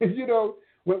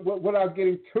 Without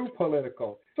getting too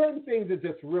political, certain things are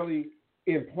just really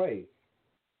in place,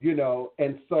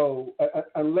 and so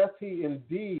unless he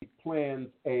indeed plans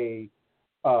I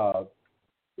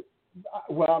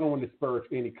don't want to disparage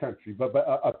any country, but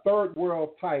a third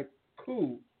world type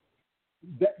coup,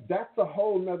 that's a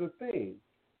whole nother thing.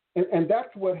 And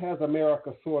that's what has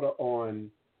America sort of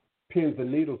on pins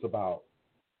and needles about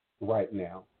right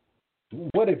now.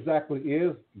 What exactly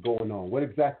is going on? What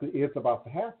exactly is about to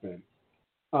happen?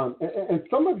 And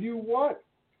some of you want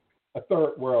a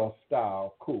third world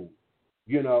style coup,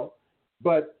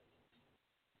 but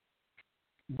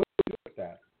what do you do with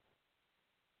that?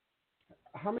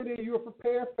 How many of you are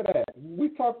prepared for that? We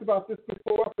talked about this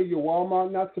before, for your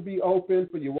Walmart not to be open,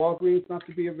 for your Walgreens not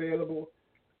to be available,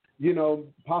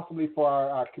 possibly for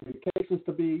our communications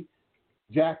to be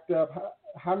jacked up.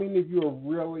 How many of you are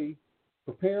really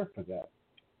prepared for that?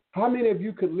 How many of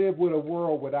you could live with a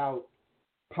world without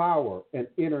power and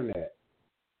internet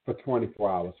for 24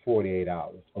 hours, 48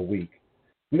 hours a week?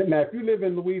 Now, if you live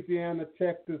in Louisiana,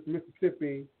 Texas,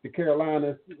 Mississippi, the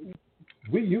Carolinas,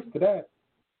 we used to that.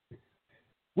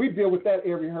 We deal with that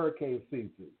every hurricane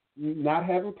season. Not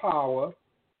having power,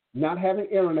 not having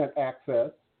internet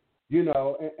access,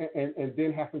 and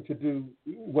then having to do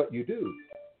what you do.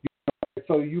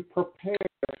 So you prepare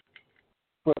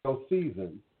for those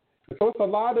seasons. So it's a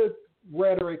lot of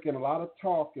rhetoric and a lot of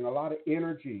talk and a lot of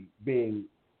energy being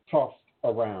tossed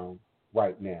around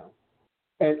right now.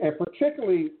 And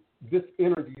particularly this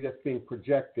energy that's being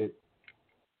projected,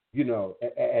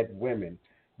 at women.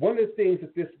 One of the things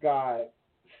that this guy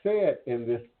said in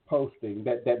this posting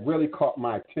that really caught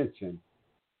my attention,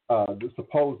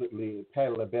 supposedly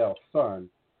Patti LaBelle's son,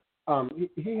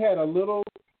 he had a little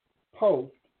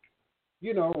post,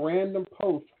 random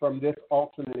post from this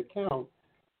alternate account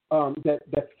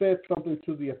that said something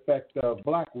to the effect of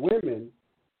black women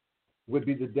would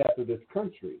be the death of this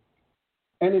country.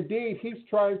 And indeed, he's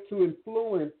trying to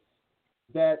influence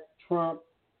that Trump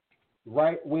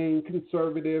right-wing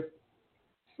conservative,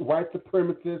 white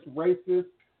supremacist, racist,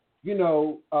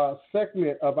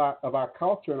 segment of our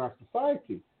culture and our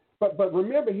society. But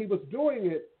remember, he was doing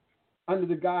it under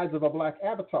the guise of a black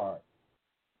avatar.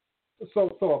 So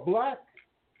a black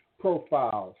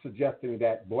profile suggesting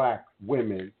that black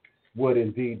women would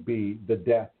indeed be the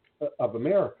death of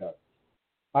America.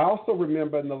 I also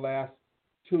remember in the last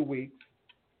 2 weeks,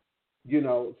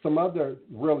 some other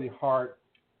really harsh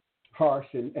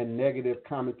and negative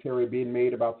commentary being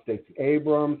made about Stacey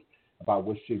Abrams, about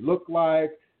what she looked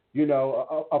like,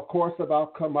 of course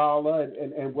about Kamala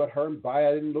and what her and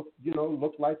Biden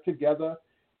look like together.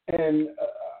 And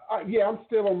I'm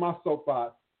still on my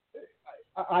soapbox.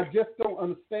 I just don't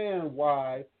understand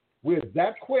why we're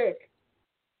that quick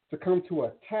to come to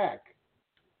attack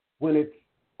when it's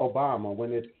Obama,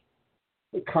 when it's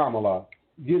Kamala,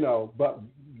 but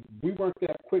we weren't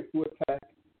that quick to attack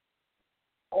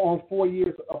on 4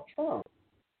 years of Trump.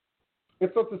 And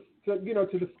so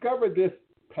to discover this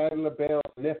Patti LaBelle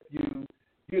nephew,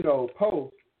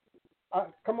 post,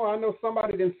 come on, I know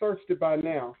somebody done searched it by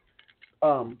now.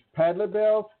 Patti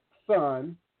LaBelle's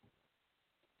son,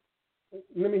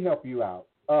 let me help you out.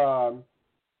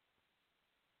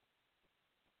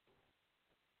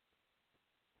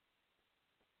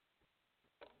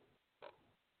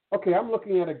 Okay, I'm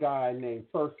looking at a guy named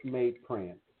First Made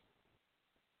Prince.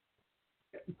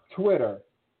 Twitter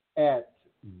at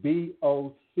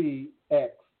BOCXTOP.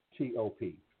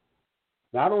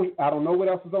 Now I don't know what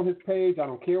else is on his page. I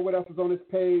don't care what else is on his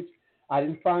page. I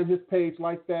didn't find his page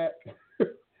like that.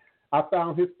 I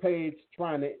found his page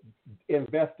trying to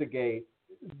investigate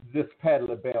this Patti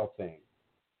LaBelle thing.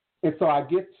 And so I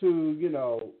get to,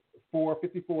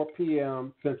 4:54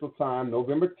 p.m. Central Time,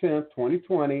 November 10th,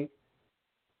 2020.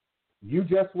 You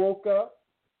just woke up?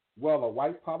 Well, a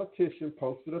white politician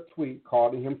posted a tweet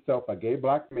calling himself a gay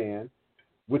black man,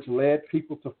 which led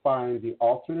people to find the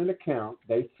alternate account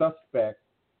they suspect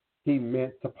he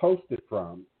meant to post it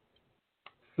from.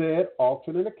 Said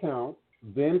alternate account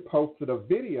then posted a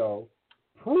video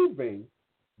proving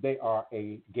they are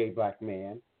a gay black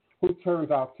man who turns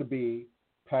out to be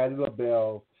Patti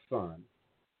LaBelle's son,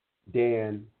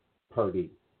 Dan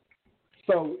Purdy.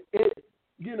 So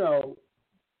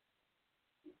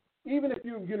even if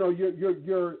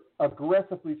you're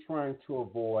aggressively trying to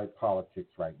avoid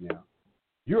politics right now,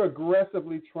 you're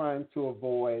aggressively trying to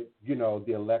avoid,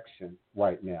 the election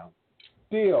right now,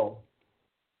 still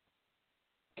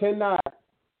cannot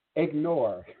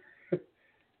ignore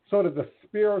sort of the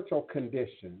spiritual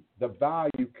condition, the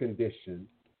value condition,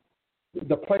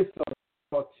 the place of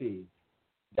loyalty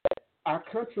that our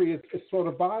country is sort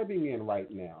of vibing in right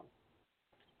now.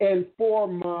 And for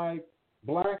my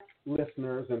black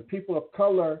listeners and people of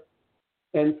color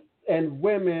and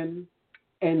women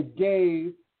and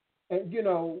gays, and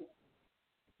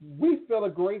we feel a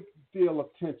great deal of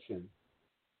tension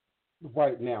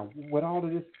right now with all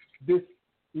of this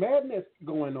madness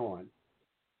going on.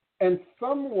 And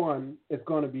someone is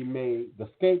going to be made the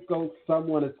scapegoat.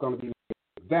 Someone is going to be made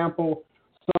the example.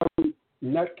 Some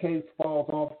nutcase falls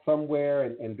off somewhere,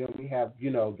 and then we have,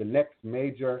 the next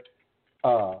major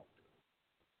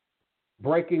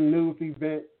breaking news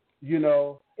event,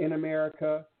 in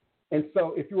America. And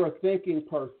so if you're a thinking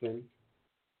person,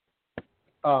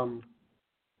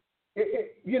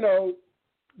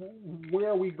 where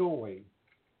are we going?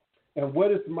 And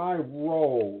what is my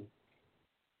role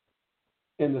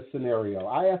in the scenario?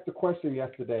 I asked the question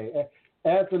yesterday,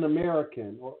 as an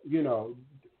American,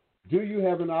 do you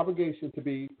have an obligation to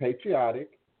be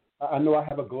patriotic? I know I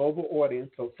have a global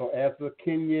audience, so as a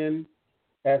Kenyan,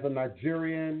 as a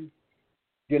Nigerian,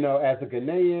 as a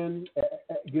Ghanaian,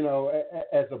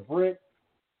 as a Brit,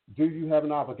 do you have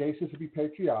an obligation to be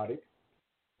patriotic?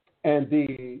 And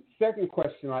the second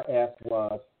question I asked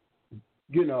was,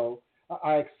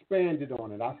 I expanded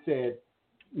on it. I said,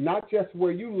 not just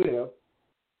where you live,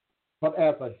 but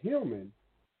as a human,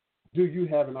 do you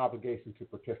have an obligation to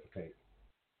participate?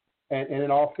 And in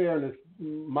all fairness,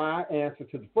 my answer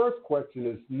to the first question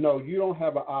is no, you don't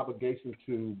have an obligation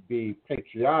to be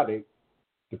patriotic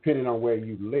depending on where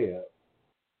you live.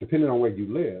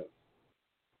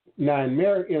 Now,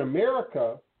 in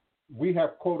America, we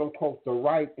have, quote unquote, the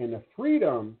right and the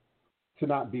freedom to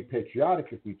not be patriotic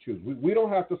if we choose. We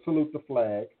don't have to salute the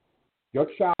flag. Your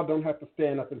child don't have to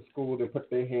stand up in school and put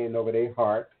their hand over their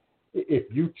heart if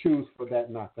you choose for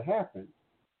that not to happen.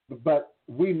 But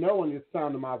we know in the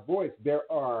sound of my voice, there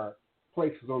are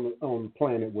places on the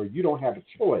planet where you don't have a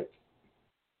choice.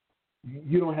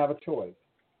 You don't have a choice.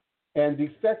 And the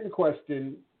second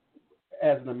question,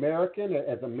 as an American,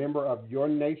 as a member of your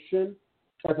nation,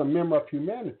 as a member of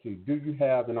humanity, do you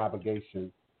have an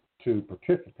obligation to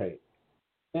participate?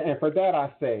 And for that,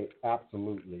 I say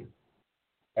absolutely.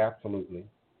 Absolutely.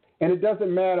 And it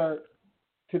doesn't matter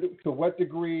to what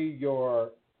degree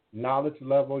your knowledge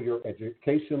level, your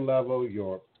education level,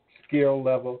 your skill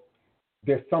level,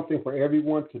 there's something for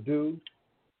everyone to do.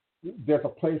 There's a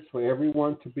place for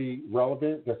everyone to be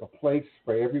relevant. There's a place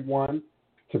for everyone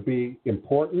to be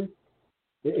important.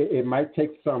 It might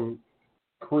take some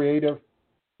creative,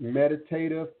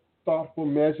 meditative, thoughtful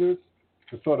measures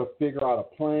to sort of figure out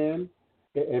a plan.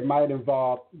 It might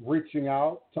involve reaching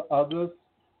out to others,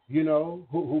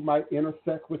 who might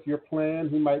intersect with your plan,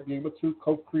 who might be able to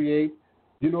co-create,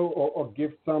 or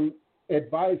give some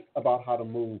advice about how to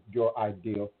move your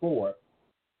ideal forward.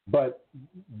 But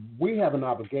we have an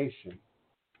obligation.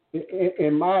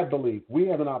 In my belief, we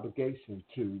have an obligation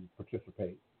to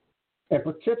participate. And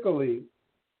particularly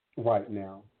right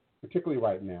now,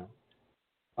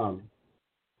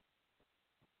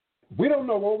 we don't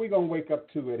know what we're going to wake up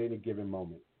to at any given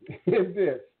moment. In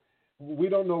this, we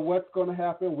don't know what's going to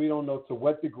happen. We don't know to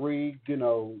what degree,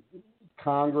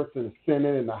 Congress and the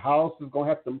Senate and the House is going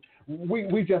to have to.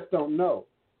 We just don't know.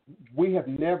 We have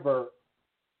never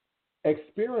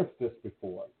experienced this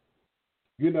before.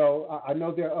 I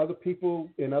know there are other people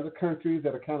in other countries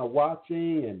that are kind of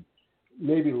watching and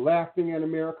maybe laughing at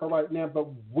America right now, but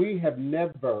we have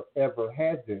never, ever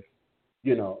had this,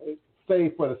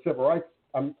 save for the civil rights.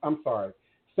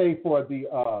 Save for the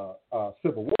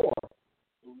Civil War.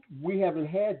 We haven't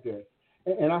had this.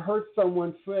 And I heard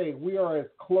someone say we are as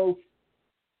close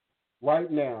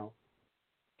right now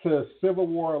to Civil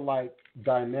War-like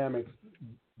dynamics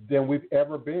than we've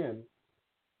ever been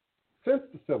since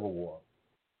the Civil War.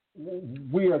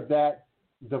 We are that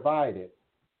divided.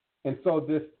 And so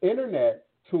this internet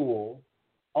tool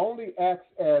only acts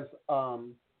as,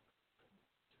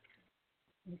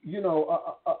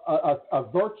 a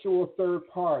virtual third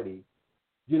party,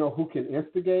 who can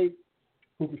instigate,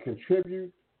 who can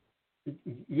contribute,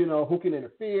 who can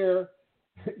interfere,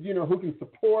 who can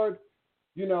support,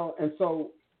 and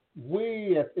so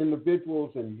we as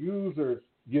individuals and users,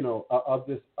 of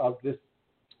this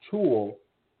tool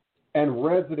and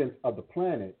residents of the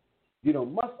planet,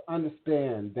 must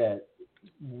understand that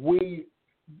we,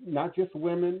 not just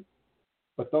women,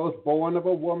 but those born of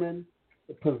a woman,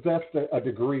 possess a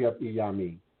degree of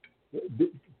Iyami,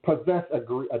 possess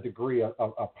a degree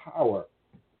of power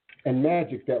and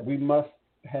magic that we must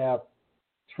have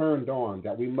turned on,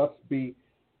 that we must be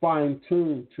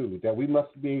fine-tuned to, that we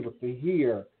must be able to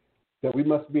hear, that we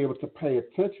must be able to pay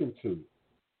attention to.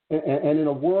 And in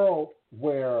a world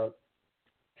where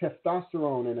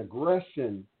testosterone and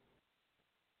aggression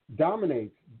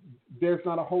dominates, there's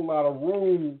not a whole lot of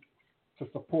room to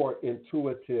support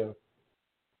intuitive,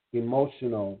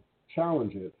 emotional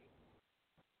challenges.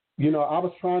 You know, I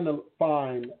was trying to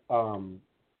find,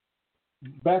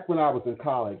 back when I was in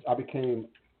college, I became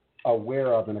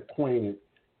aware of and acquainted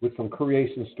with some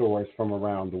creation stories from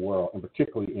around the world, and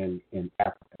particularly in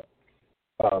Africa,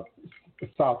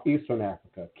 southeastern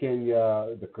Africa,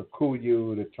 Kenya, the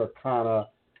Kikuyu, the Turkana,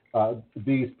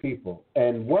 these people.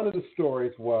 And one of the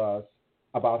stories was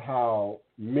about how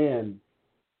men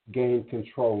gained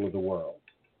control of the world.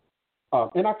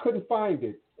 And I couldn't find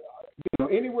it, you know,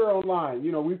 anywhere online.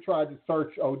 You know, we've tried to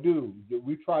search Odu,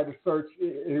 we tried to search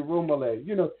Irumale.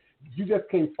 You know, you just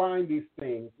can't find these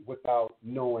things without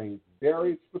knowing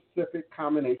very specific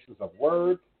combinations of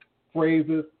words,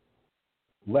 phrases,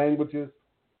 languages,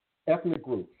 ethnic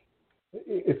groups.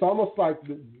 It's almost like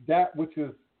that which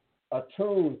is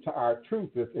attuned to our truth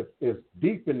is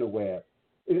deep in the web.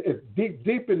 It's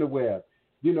deep in the web.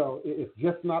 You know, it's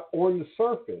just not on the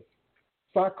surface.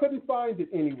 So I couldn't find it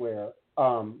anywhere, but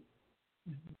I'm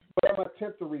going to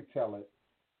attempt to retell it.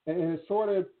 And it sort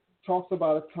of talks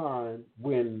about a time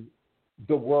when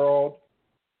the world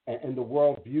and the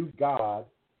world viewed God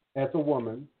as a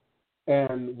woman,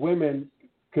 and women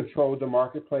controlled the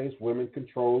marketplace, women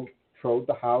controlled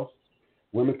the house,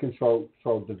 women controlled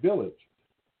the village.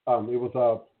 It was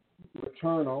a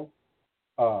maternal,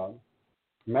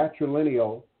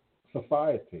 matrilineal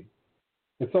society.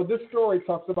 And so this story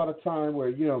talks about a time where,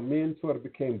 you know, men sort of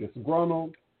became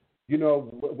disgruntled, you know,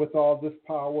 with all this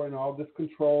power and all this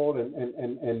control,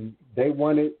 and they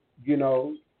wanted, you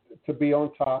know, to be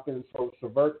on top and so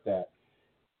subvert that.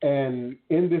 And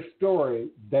in this story,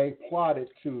 they plotted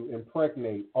to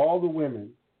impregnate all the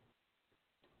women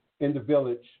in the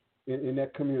village, in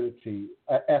that community,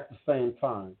 at the same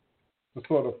time, to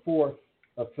sort of force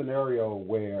a scenario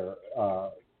where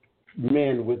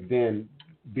men would then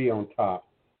be on top.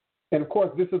 And of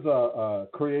course, this is a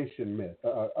creation myth,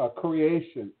 a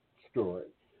creation story.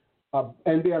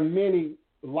 And there are many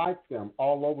like them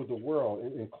all over the world,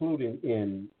 including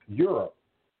in Europe.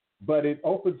 But it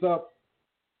opens up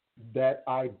that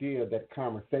idea, that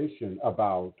conversation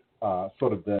about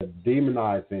sort of the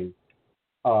demonizing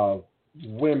of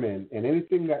women and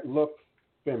anything that looks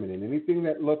feminine, anything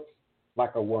that looks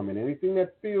like a woman, anything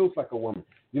that feels like a woman.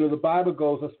 You know, the Bible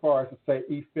goes as far as to say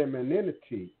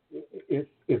effeminity is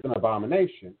an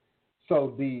abomination.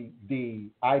 So the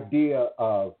idea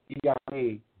of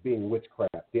Iyami being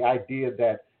witchcraft, the idea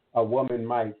that a woman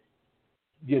might,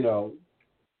 you know,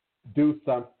 do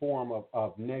some form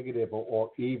of negative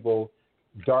or evil,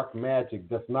 dark magic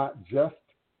does not just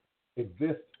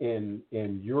exist in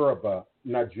Yoruba,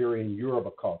 Nigerian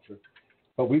Yoruba culture,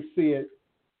 but we see it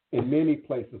in many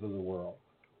places of the world,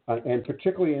 and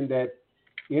particularly in that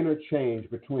interchange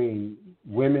between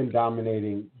women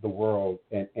dominating the world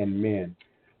and men.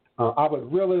 I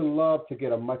would really love to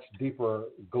get a much deeper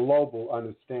global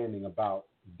understanding about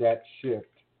that shift,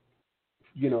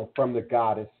 you know, from the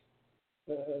goddess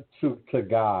to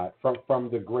God, from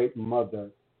the great mother,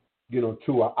 you know,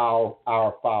 to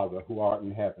our Father who art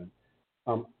in heaven.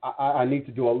 I need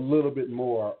to do a little bit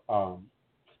more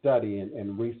study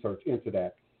and research into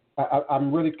that.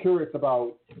 I'm really curious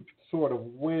about sort of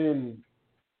when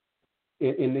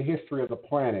in the history of the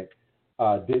planet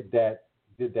did that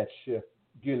shift,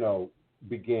 you know,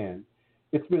 begin.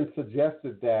 It's been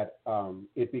suggested that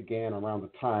it began around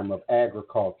the time of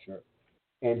agriculture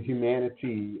and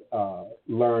humanity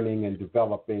learning and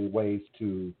developing ways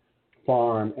to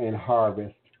farm and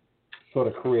harvest, sort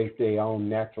of create their own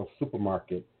natural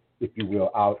supermarket, if you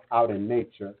will, out in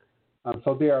nature.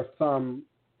 So there are some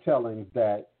tellings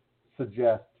that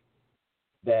suggest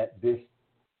that this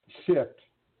shift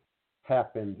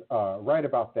happened right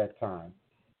about that time.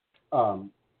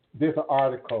 There's an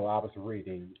article I was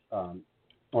reading on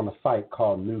a site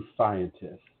called New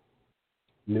Scientist,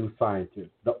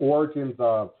 The Origins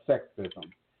of Sexism,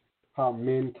 How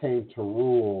Men Came to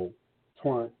Rule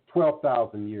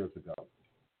 12,000 years ago.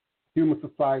 Human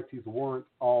societies weren't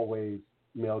always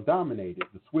male-dominated.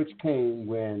 The switch came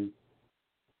when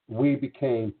we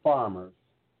became farmers,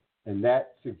 and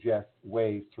that suggests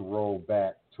ways to roll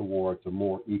back towards a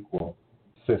more equal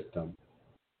system.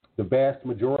 The vast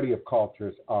majority of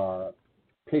cultures are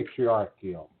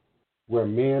patriarchal, where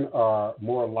men are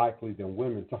more likely than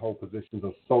women to hold positions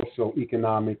of social,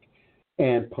 economic,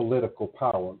 and political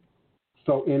power.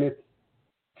 So it is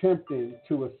tempting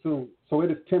to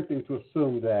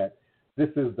assume that this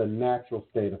is the natural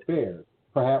state of affairs,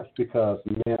 perhaps because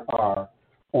men are,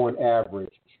 on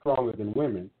average, stronger than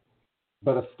women.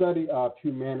 But a study of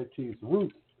humanity's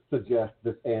roots suggests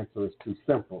this answer is too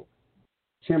simple.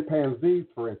 Chimpanzees,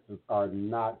 for instance, are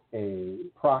not a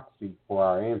proxy for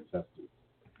our ancestors.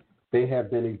 They have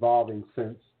been evolving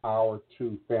since our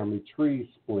two family trees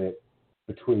split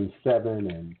between 7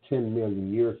 and 10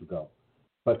 million years ago.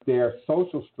 But their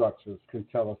social structures can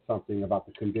tell us something about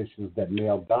the conditions that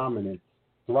male dominance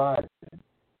thrives in.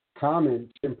 Common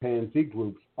chimpanzee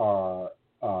groups are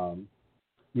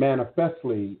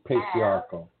manifestly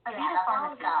patriarchal.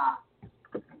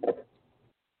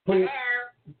 Please,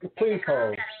 please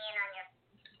hold.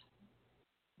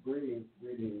 Greetings.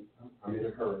 I'm in a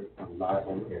hurry. I'm live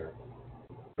on the air.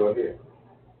 Go ahead.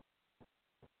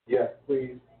 Yes,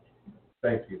 please.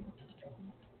 Thank you.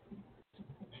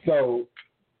 So,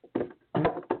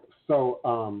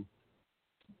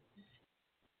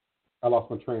 I lost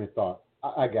my train of thought.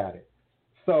 I got it.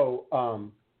 So,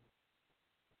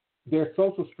 their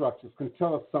social structures can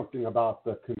tell us something about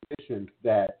the conditions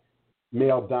that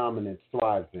male dominance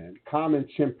thrives in. Common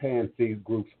chimpanzee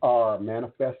groups are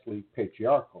manifestly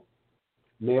patriarchal.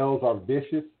 Males are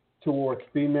vicious towards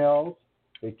females.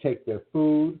 They take their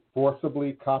food,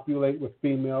 forcibly copulate with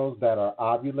females that are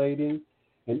ovulating,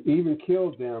 and even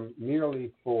kill them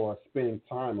merely for spending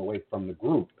time away from the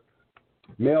group.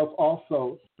 Males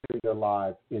also spend their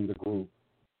lives in the group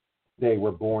they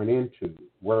were born into,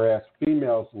 whereas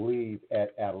females leave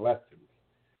at adolescence.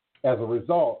 As a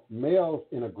result, males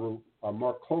in a group are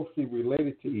more closely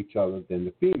related to each other than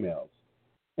the females.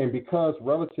 And because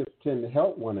relatives tend to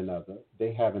help one another,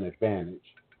 they have an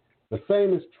advantage. The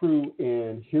same is true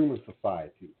in human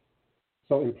societies.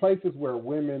 So in places where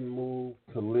women move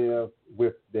to live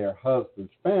with their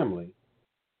husband's family,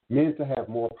 men to have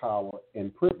more power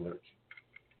and privilege.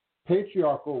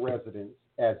 Patriarchal residence,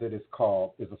 as it is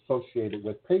called, is associated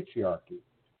with patriarchy,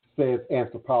 says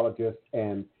anthropologist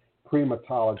and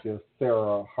primatologist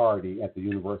Sarah Hardy at the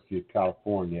University of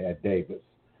California at Davis.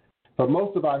 For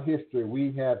most of our history,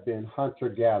 we have been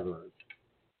hunter-gatherers,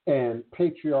 and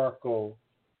patriarchal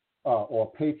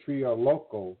or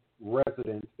patriarchal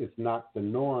residence is not the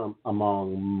norm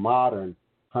among modern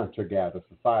hunter-gatherer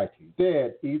societies.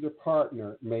 Instead, either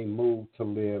partner may move to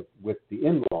live with the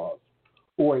in-laws,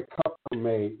 or a couple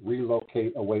may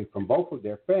relocate away from both of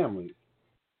their families.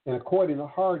 And according to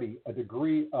Hardy, a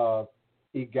degree of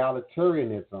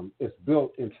egalitarianism is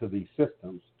built into these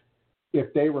systems.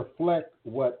 If they reflect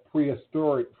what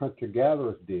prehistoric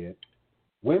hunter-gatherers did,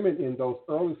 women in those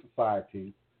early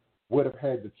societies would have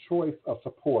had the choice of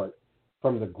support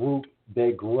from the group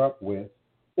they grew up with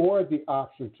or the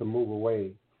option to move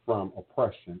away from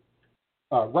oppression.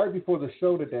 Right before the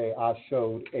show today, I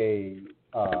showed a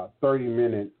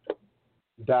 30-minute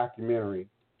documentary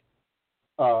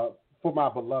for my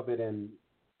beloved and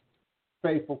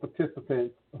faithful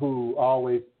participants who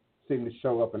always seem to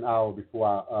show up an hour before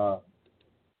I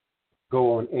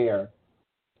go on air.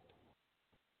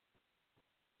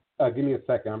 Give me a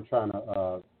second. I'm trying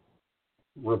to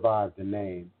revive the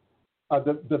name.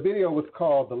 The video was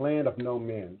called The Land of No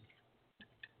Men.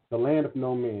 The Land of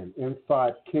No Men,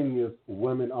 inside Kenya's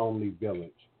women-only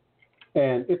village.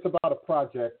 And it's about a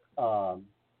project, I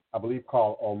believe,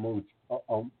 called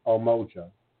Umoja.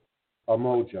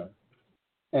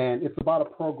 And it's about a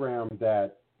program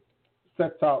that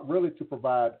sets out really to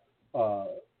provide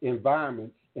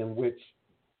environments in which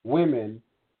women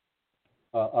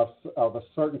of a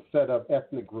certain set of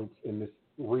ethnic groups in this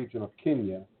region of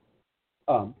Kenya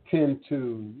tend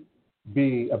to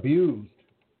be abused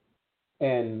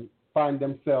and find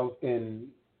themselves in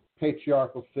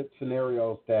patriarchal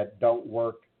scenarios that don't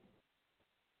work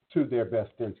to their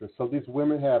best interest. So these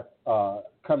women have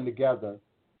come together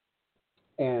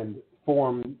and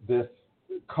formed this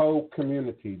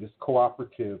co-community, this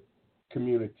cooperative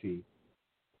community,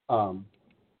 and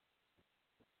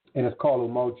it's called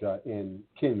Umoja in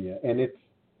Kenya. And it's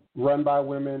run by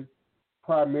women,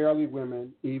 primarily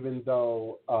women, even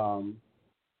though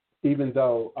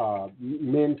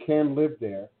men can live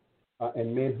there,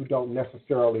 and men who don't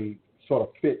necessarily sort of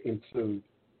fit into,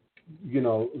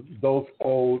 those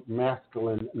old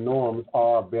masculine norms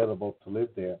are available to live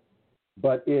there.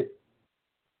 But it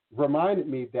reminded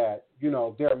me that,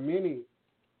 there are many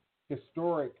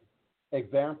historic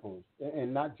examples,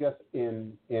 and not just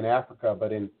in Africa,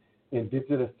 but in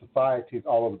indigenous societies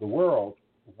all over the world,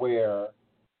 where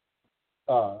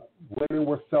women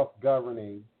were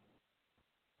self-governing,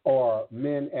 or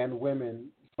men and women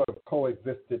sort of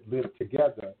coexisted, lived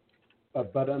together,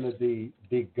 but under the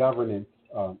governance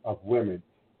of women.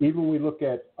 Even when we look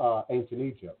at ancient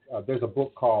Egypt, there's a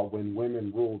book called When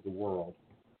Women Ruled the World.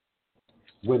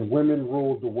 When Women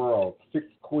Ruled the World, 6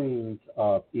 Queens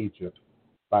of Egypt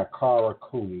by Cara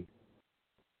Cooney.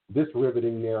 This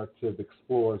riveting narrative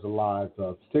explores the lives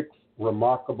of six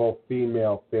remarkable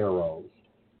female pharaohs,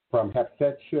 from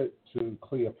Hatshepsut to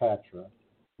Cleopatra,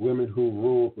 women who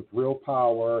ruled with real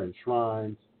power and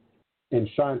shines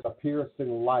a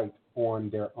piercing light on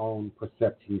their own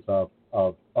perceptions of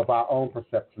our own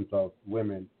perceptions of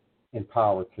women in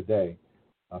power today.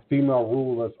 Female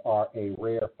rulers are a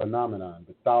rare phenomenon,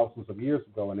 but thousands of years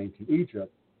ago in ancient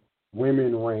Egypt,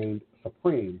 women reigned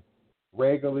supreme,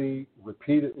 regularly,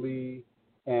 repeatedly,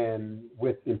 and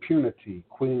with impunity.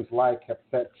 Queens like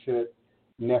Hatshepsut,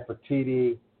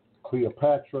 Nefertiti,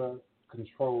 Cleopatra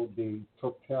controlled the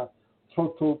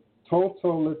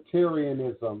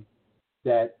totalitarianism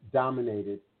that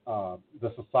dominated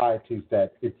the societies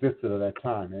that existed at that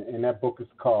time. And that book is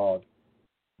called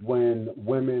When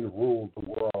Women Ruled the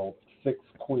World, Six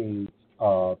Queens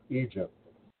of Egypt.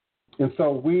 And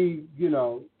so we,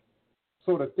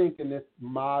 sort of think in this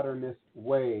modernist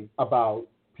way about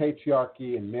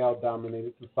patriarchy and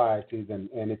male-dominated societies,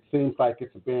 and it seems like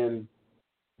it's been,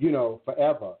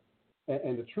 forever.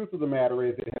 And the truth of the matter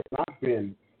is it has not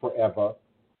been forever.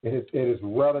 It is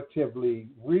relatively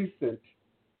recent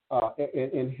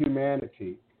in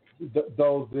humanity,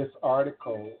 though this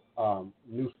article,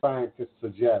 New Scientist,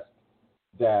 suggests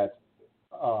that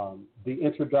the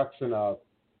introduction of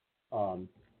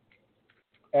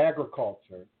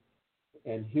agriculture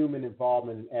and human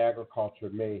involvement in agriculture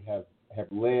may have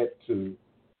led to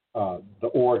the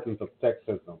origins of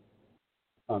sexism.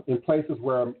 In places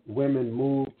where women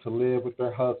move to live with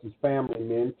their husband's family,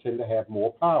 men tend to have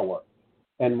more power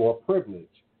and more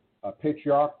privilege.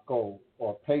 Patriarchal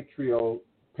or patrilocal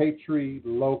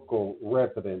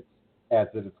residence, as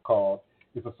it is called,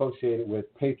 is associated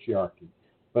with patriarchy.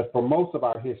 But for most of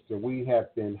our history, we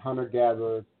have been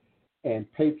hunter-gatherers, and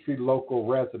patrilocal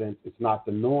residence is not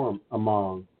the norm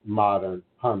among modern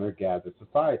hunter-gatherer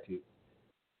societies.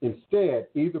 Instead,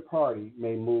 either party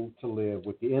may move to live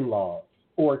with the in-laws,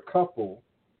 or a couple,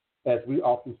 as we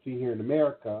often see here in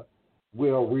America,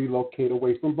 will relocate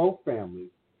away from both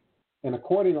families. And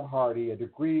according to Hardy, a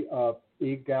degree of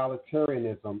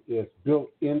egalitarianism is built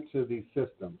into these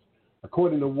systems.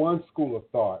 According to one school of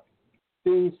thought,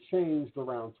 things changed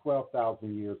around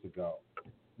 12,000 years ago.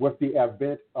 With the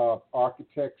advent of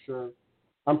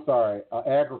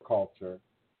agriculture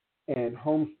and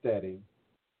homesteading,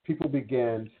 people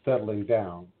began settling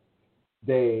down.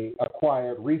 They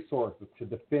acquired resources to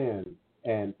defend,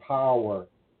 and power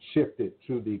shifted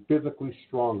to the physically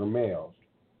stronger males.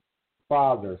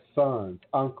 Fathers, sons,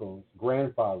 uncles,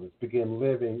 grandfathers began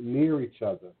living near each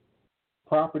other.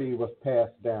 Property was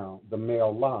passed down the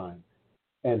male line,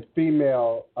 and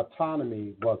female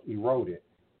autonomy was eroded.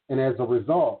 And as a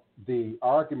result, the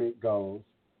argument goes,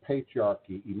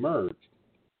 patriarchy emerged.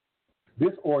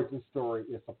 This origin story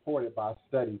is supported by a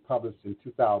study published in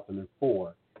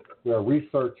 2004, where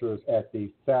researchers at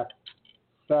the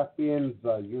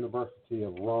Sapienza University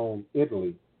of Rome,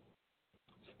 Italy,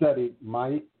 studied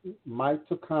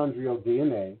mitochondrial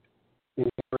DNA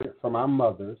inherited from our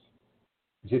mothers,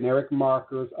 genetic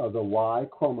markers of the Y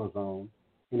chromosome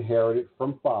inherited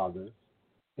from fathers,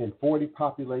 and 40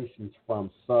 populations from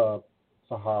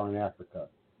sub-Saharan Africa.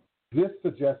 This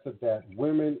suggested that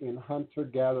women in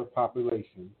hunter-gatherer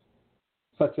populations,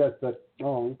 such as the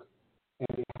Ong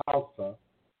and the Hausa,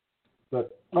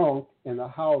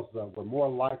 were more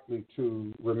likely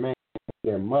to remain with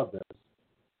their mothers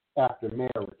after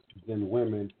marriage than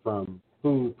women from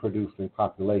food-producing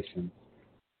populations.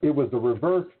 It was the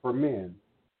reverse for men,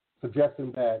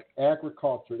 suggesting that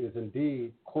agriculture is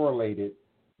indeed correlated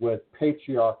with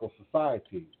patriarchal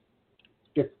societies.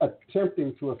 It's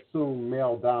attempting to assume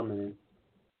male dominance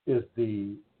is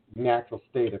the natural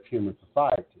state of human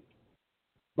society.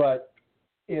 But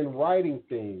in writing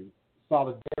things,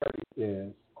 solidarity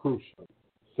is crucial,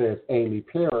 says Amy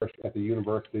Parrish at the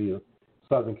University of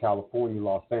Southern California,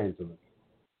 Los Angeles.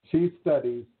 She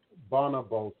studies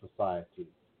bonobo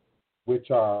societies, which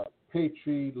are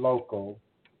patrilocal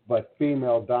but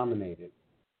female-dominated.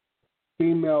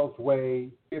 Females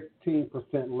weigh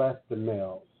 15% less than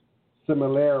males,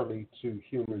 similarly to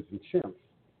humans and chimps.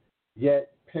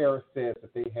 Yet Paris says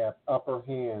that they have the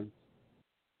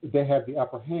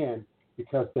upper hand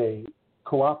because they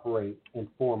cooperate and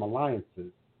form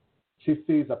alliances. She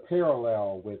sees a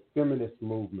parallel with feminist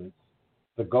movements.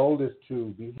 The goal is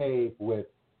to behave with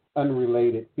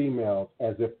unrelated females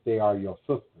as if they are your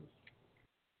sisters.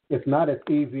 It's not as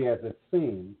easy as it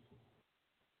seems.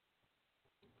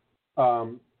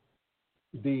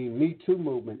 The Me Too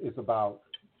movement is about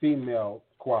female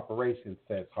cooperation,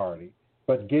 says Hardy,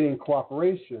 but getting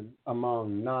cooperation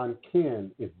among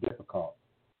non-kin is difficult.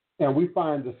 And we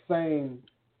find the same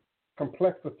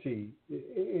complexity,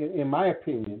 in my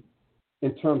opinion,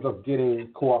 in terms of getting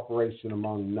cooperation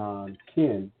among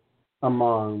non-kin,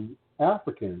 among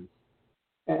Africans,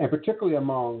 and particularly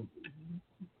among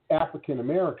African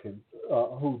Americans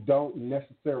who don't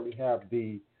necessarily have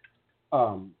the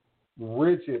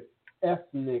rigid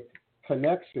ethnic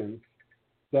connections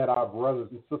that our brothers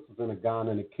and sisters in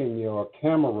Ghana and Kenya or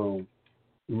Cameroon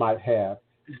might have.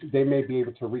 They may be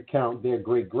able to recount their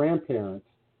great-grandparents,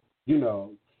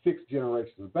 6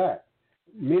 generations back.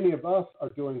 Many of us are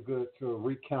doing good to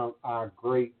recount our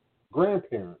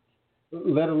great-grandparents,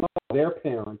 let alone their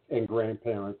parents and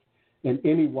grandparents and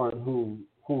anyone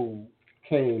who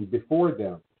came before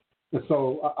them. And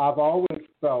so I've always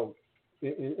felt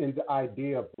in the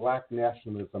idea of black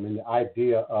nationalism and the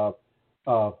idea of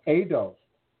ADOS,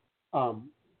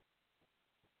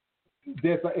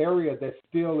 there's an area that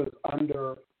still is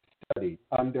understudied,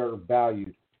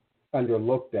 undervalued,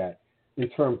 underlooked at in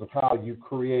terms of how you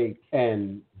create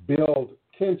and build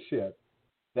kinship,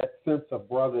 that sense of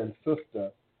brother and sister.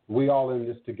 We all in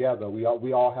this together. We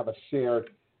all have a shared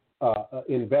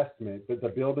investment, but the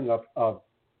building of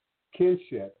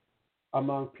kinship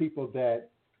among people that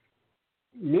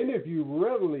many of you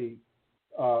really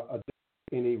are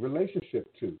in a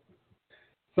relationship to.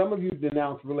 Some of you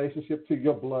denounce relationship to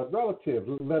your blood relatives,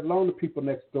 let alone the people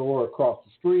next door, across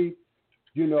the street,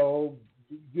 the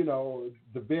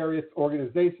various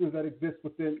organizations that exist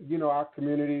within, our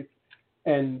communities.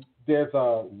 And there's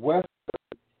a Western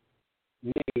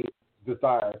need,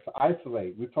 desire to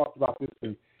isolate. We talked about this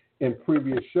in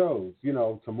previous shows,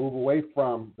 to move away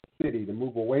from the city, to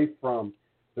move away from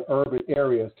the urban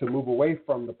areas, to move away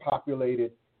from the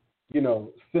populated,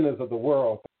 centers of the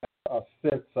world, a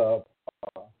sense of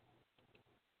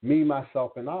me,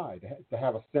 myself, and I, to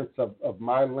have a sense of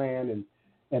my land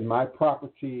and my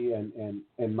property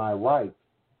and my rights.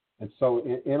 And so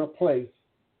in a place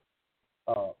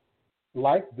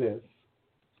like this,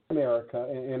 America,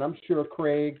 and I'm sure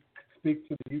Craig speaks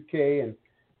to the UK and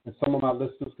some of my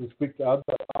listeners can speak to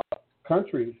other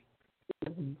countries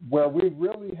where we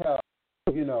really have,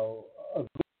 a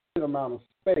good amount of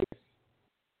space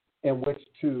in which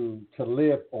to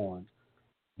live on.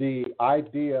 The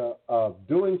idea of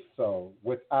doing so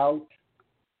without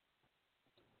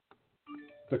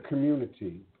the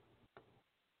community,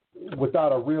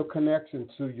 without a real connection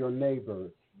to your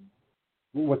neighbors,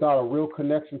 without a real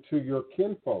connection to your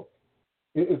kinfolk,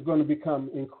 it is going to become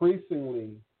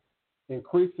increasingly,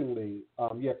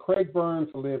 Craig Burns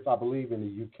lives, I believe, in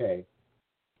the UK.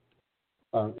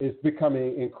 It's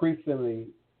becoming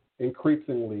increasingly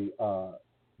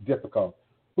difficult.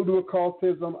 Hoodoo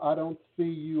Occultism, I don't see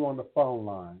you on the phone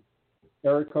line.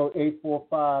 Area code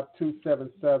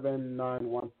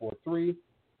 845-277-9143.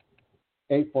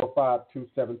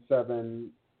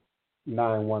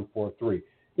 845-277-9143.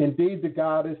 Indeed, the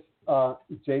goddess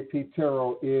J.P.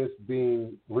 Terrell is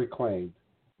being reclaimed.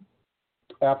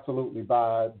 Absolutely,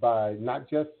 by not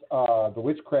just the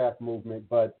witchcraft movement,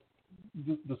 but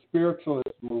the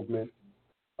spiritualist movement,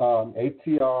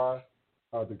 ATR.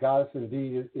 The goddess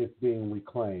indeed is being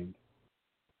reclaimed.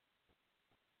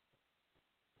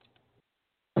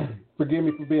 Forgive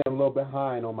me for being a little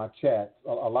behind on my chat. A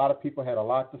lot of people had a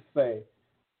lot to say.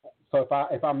 So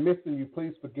if I'm missing you,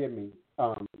 please forgive me.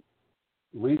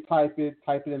 Retype it,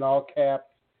 type it in all caps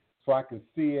so I can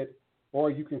see it,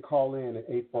 or you can call in at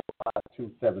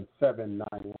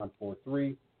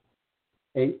 845-277-9143.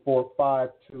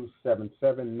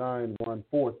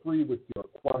 845-277-9143 with your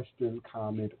question,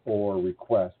 comment, or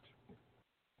request.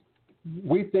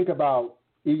 We think about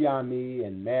Iyami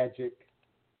and magic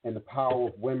and the power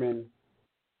of women,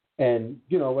 and,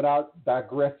 without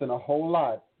digressing a whole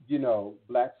lot,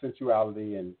 black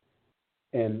sensuality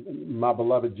and my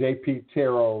beloved J.P.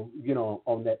 Terrell,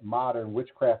 on that modern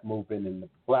witchcraft movement and the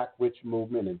black witch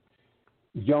movement and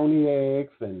yoni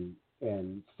eggs and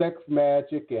sex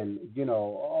magic and,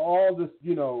 all this,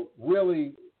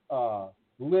 really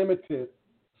limited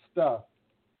stuff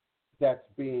that's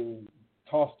being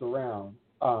tossed around.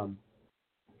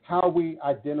 How we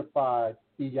identified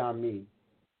Iyami,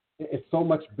 it's so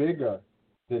much bigger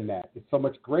than that. It's so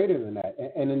much greater than that.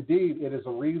 And indeed, it is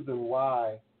a reason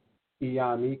why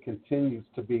Iyami continues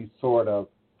to be sort of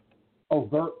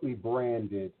overtly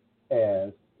branded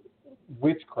as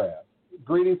witchcraft.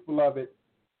 Greetings, beloved.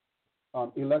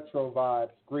 Electro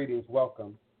Vibes, greetings,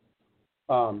 welcome.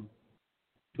 The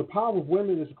power of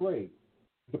women is great.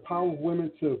 The power of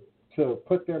women to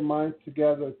put their minds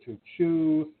together, to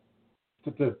choose,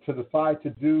 to decide to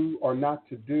do or not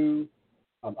to do.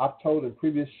 I've told in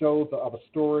previous shows of a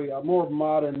story, a more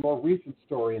modern, more recent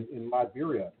story in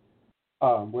Liberia,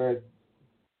 where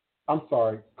I'm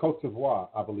sorry, Cote d'Ivoire,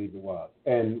 I believe it was.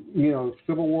 And, you know,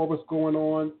 civil war was going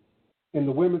on, and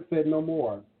the women said, no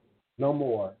more, no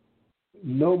more,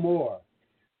 no more.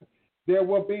 There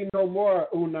will be no more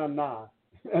unana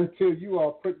until you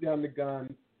all put down the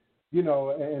gun, you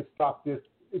know, and stop this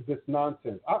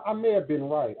nonsense. I may have been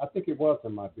right. I think it was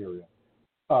in Liberia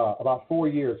about 4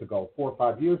 years ago, 4 or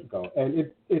 5 years ago, and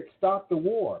it stopped the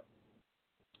war.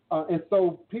 And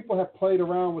so people have played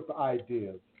around with the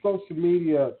ideas. Social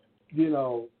media, you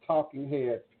know, talking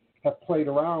heads have played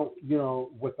around, you know,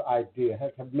 with the idea,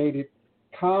 have made it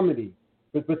comedy.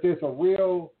 But there's a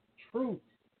real truth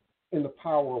in the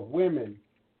power of women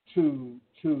to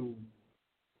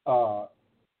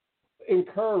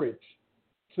encourage,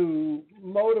 to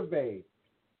motivate,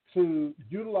 to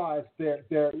utilize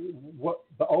their what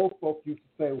the old folk used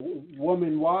to say,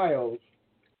 woman wiles,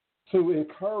 to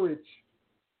encourage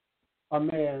a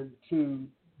man to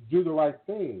do the right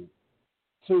thing,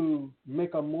 to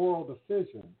make a moral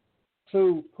decision,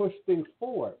 to push things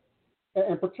forward,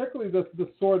 and particularly the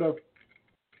sort of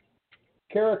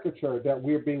caricature that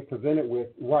we're being presented with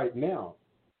right now.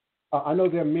 I know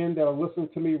there are men that are listening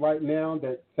to me right now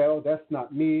that say, oh, that's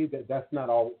not me, that's not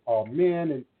all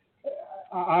men, and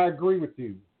I agree with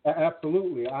you.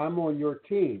 Absolutely, I'm on your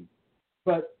team.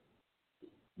 But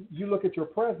you look at your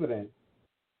president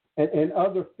and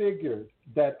other figures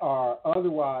that are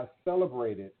otherwise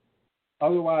celebrated,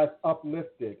 otherwise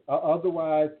uplifted,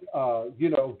 otherwise,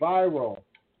 viral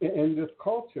in this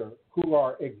culture, who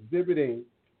are exhibiting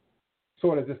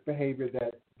sort of this behavior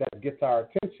that gets our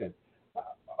attention.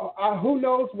 Who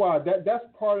knows why? That's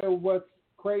part of what's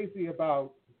crazy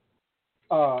about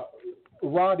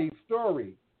Roddy's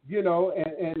story, you know.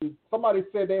 And somebody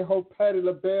said they hope Patti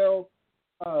LaBelle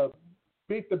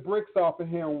beat the bricks off of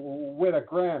him with a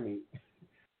Grammy.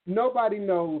 Nobody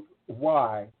knows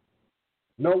why.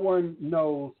 No one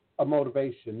knows a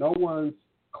motivation. No one's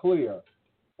clear.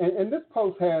 And this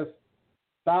post has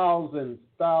thousands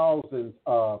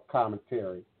of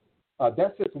commentary.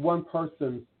 That's just one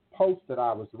person's post that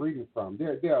I was reading from.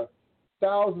 There are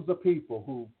thousands of people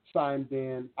who chimed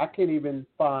in. I can't even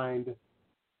find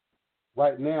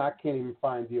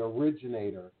the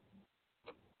originator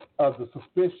of the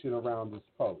suspicion around this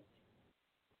post,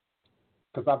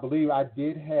 because I believe I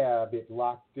did have it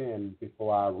locked in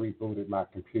before I rebooted my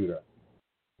computer.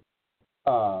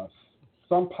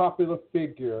 Some popular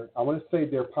figure, I want to say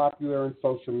they're popular in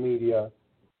social media.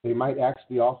 They might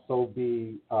actually also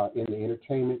be in the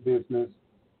entertainment business.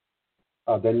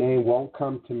 Their name won't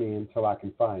come to me until I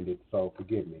can find it, so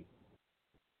forgive me.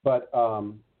 But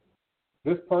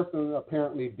this person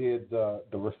apparently did the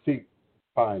receipt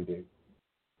finding,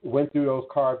 went through those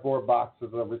cardboard boxes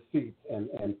of receipts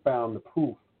and found the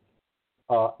proof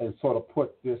and sort of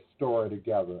put this story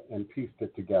together and pieced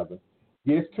it together.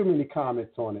 There's too many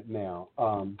comments on it now.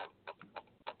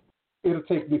 It'll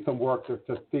take me some work to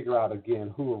figure out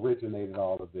again who originated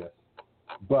all of this.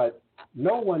 But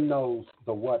no one knows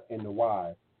the what and the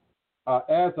why.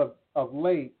 As of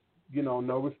late, you know,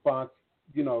 no response,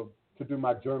 you know, to do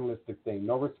my journalistic thing.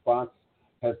 No response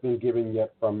has been given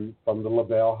yet from the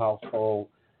LaBelle household.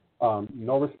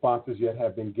 No responses yet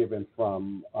have been given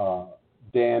from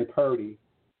Dan Purdy.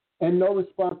 And no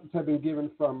responses have been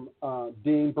given from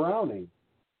Dean Browning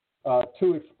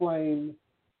to explain,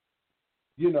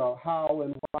 you know, how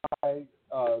and why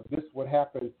this would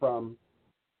happen from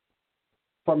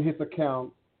his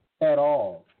account at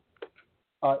all.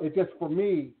 It just, for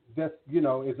me, just, you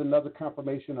know, is another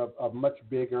confirmation of much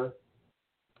bigger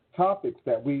topics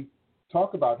that we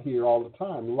talk about here all the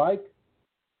time, like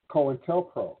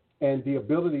COINTELPRO, and the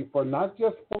ability for not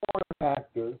just foreign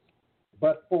actors,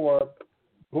 but for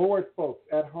bored folks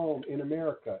at home in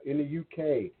America, in the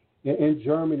UK, in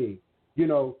Germany, you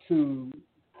know, to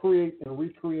create and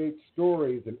recreate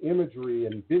stories and imagery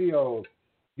and videos,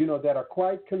 you know, that are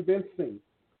quite convincing,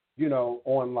 you know,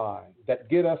 online, that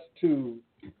get us to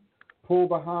pull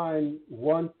behind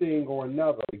one thing or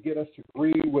another, to get us to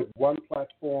agree with one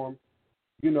platform,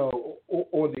 you know,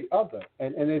 or the other.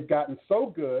 And they've gotten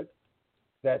so good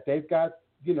that they've got,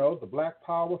 you know, the Black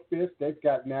Power fist, they've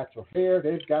got natural hair,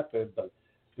 they've got the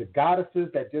goddesses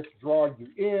that just draw you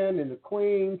in, and the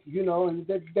queens, you know, and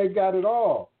they've got it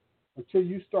all until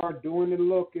you start doing the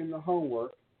look and the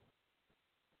homework.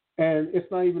 And it's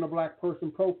not even a black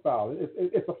person profile.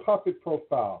 It's a puppet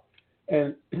profile.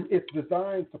 And it's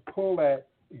designed to pull at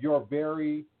your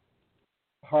very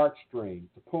heartstrings,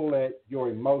 to pull at your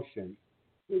emotions,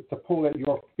 to pull at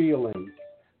your feelings,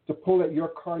 to pull at your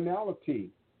carnality.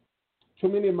 Too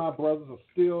many of my brothers are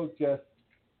still just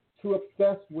too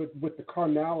obsessed with the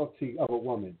carnality of a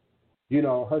woman.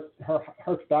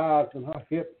 her thighs and her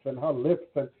hips and her lips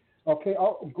and okay,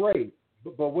 oh great.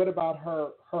 But what about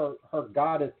her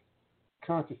goddess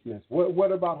consciousness?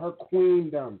 What about her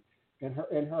queendom and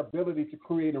her ability to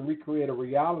create and recreate a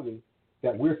reality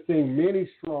that we're seeing many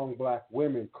strong black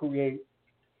women create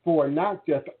for not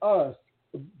just us,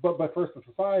 but for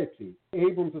society.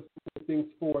 Able to do things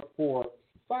for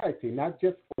society, not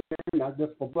just for women, not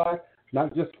just for black,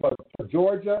 not just for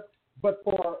Georgia, but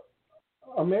for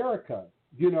America.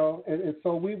 And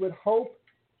so we would hope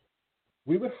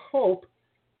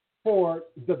for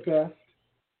the best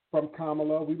from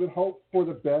Kamala. We would hope for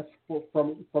the best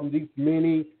from these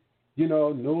many,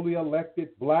 newly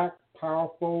elected black,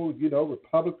 powerful,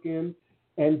 Republican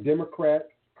and Democratic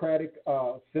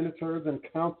senators and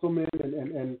councilmen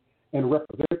and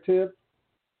representatives.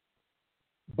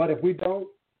 But if we don't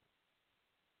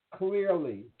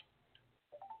clearly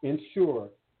ensure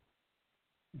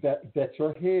that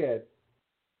your head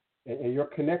and your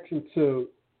connection to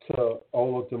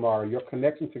Ola Damari, your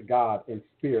connection to God and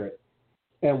spirit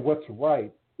and what's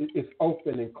right is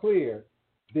open and clear,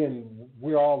 then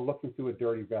we're all looking through a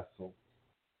dirty vessel.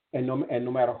 And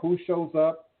no matter who shows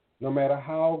up, no matter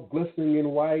how glistening in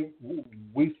white,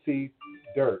 we see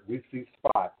dirt, we see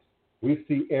spots, we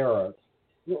see errors.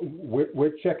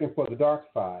 We're checking for the dark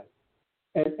side.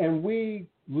 And we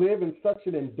live in such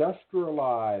an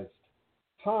industrialized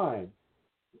time.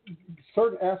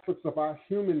 Certain aspects of our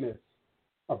humanness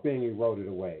are being eroded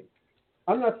away.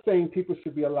 I'm not saying people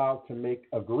should be allowed to make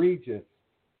egregious,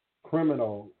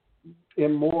 criminal,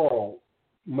 immoral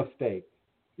mistakes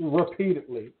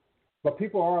repeatedly, but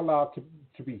people are allowed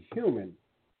to be human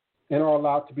and are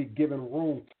allowed to be given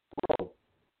room to grow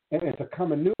and to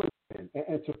come anew again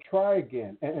and to try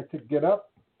again and to get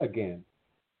up again.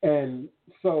 And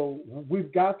so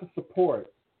we've got to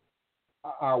support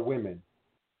our women,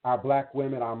 our black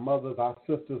women, our mothers, our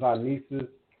sisters, our nieces,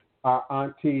 our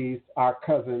aunties, our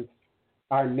cousins,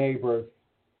 our neighbors,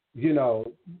 the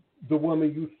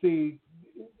woman you see,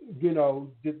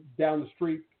 down the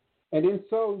street. And in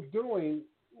so doing,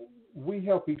 we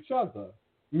help each other,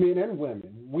 men and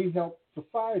women. We help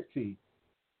society.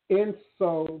 In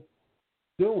so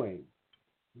doing,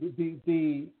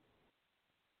 the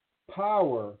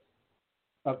power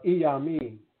of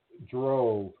Iyami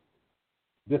drove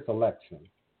this election.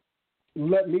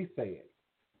 Let me say it.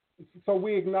 So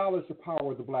we acknowledge the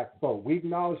power of the black vote. We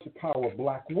acknowledge the power of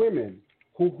black women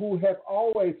who have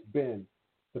always been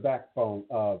the backbone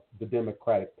of the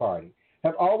Democratic Party,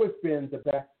 have always been the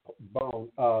backbone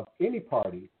of any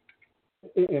party,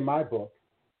 in my book,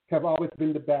 have always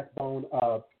been the backbone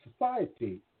of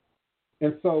society.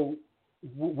 And so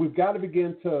we've got to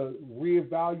begin to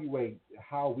reevaluate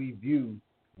how we view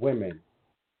women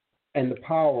and the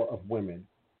power of women,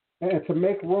 and to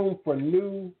make room for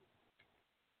new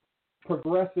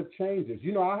progressive changes.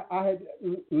 I had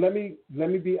let me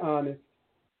be honest.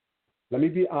 Let me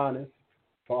be honest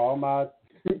for all my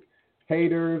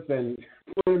haters and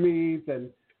enemies and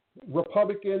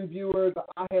Republican viewers.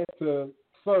 I had to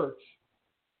search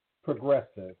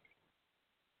progressive.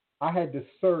 I had to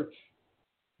search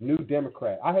New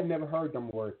Democrat. I had never heard them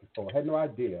words before. Had no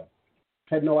idea.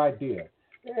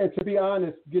 And to be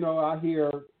honest, I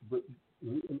hear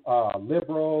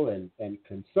liberal and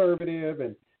conservative,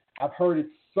 and I've heard it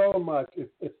so much.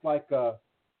 It's like the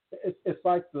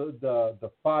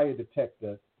fire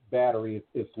detector battery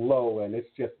is low, and it's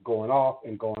just going off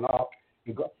and going off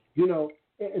and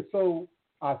And so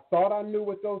I thought I knew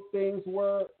what those things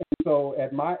were. And so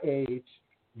at my age,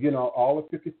 all of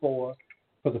 54,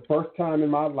 for the first time in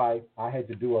my life, I had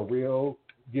to do a real,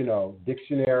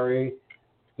 dictionary,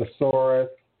 thesaurus,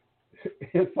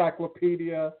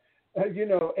 encyclopedia,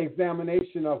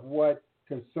 examination of what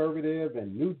conservative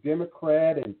and New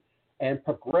Democrat and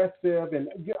progressive, and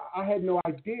I had no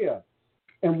idea.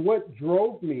 And what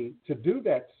drove me to do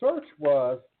that search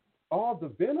was all the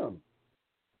venom.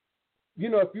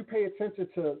 If you pay attention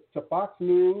to Fox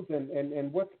News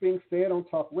and what's being said on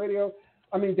talk radio,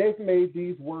 I mean, they've made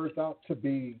these words out to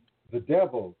be the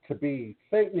devil, to be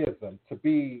Satanism, to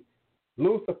be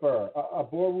Lucifer,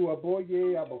 Aboru,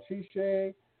 Aboye,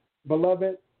 Aboshishe,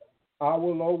 beloved,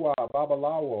 Awolowa,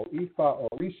 Babalawo, Ifa,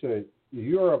 Orisha,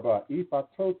 Yoruba, Ifa,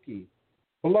 Toki.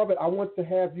 Beloved, I want to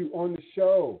have you on the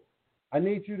show. I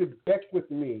need you to connect with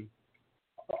me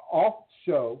off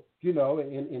show, in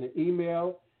an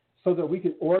email, so that we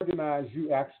can organize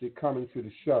you actually coming to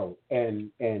the show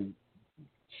and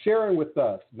sharing with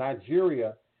us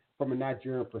Nigeria from a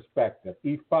Nigerian perspective,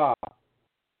 Ifa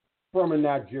from a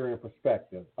Nigerian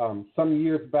perspective. Some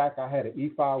years back, I had an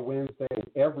Ifa Wednesday, and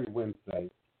every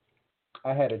Wednesday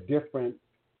I had a different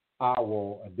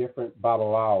owl, a different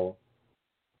bottle owl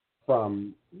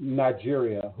from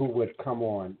Nigeria who would come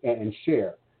on and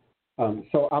share.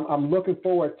 So I'm looking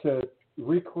forward to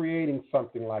recreating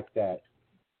something like that,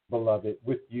 beloved,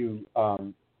 with you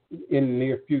in the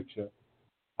near future.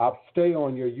 I'll stay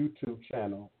on your YouTube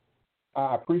channel.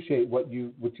 I appreciate what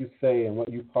you say and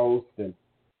what you post and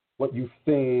what you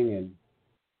sing. And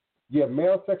yeah,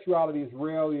 male sexuality is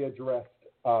rarely addressed,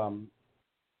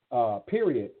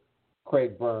 period,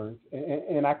 Craig Burns.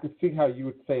 And I can see how you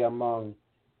would say among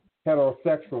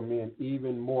heterosexual men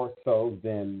even more so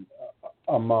than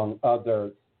among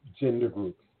other gender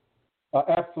groups.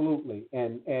 Absolutely.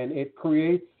 And it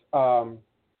creates sort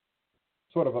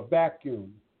of a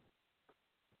vacuum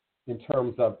in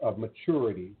terms of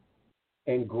maturity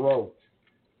and growth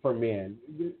for men,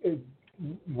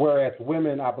 whereas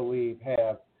women, I believe,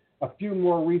 have a few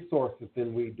more resources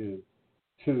than we do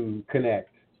to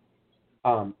connect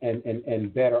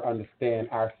and better understand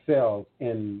ourselves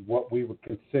in what we would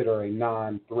consider a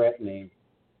non-threatening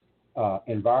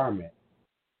environment.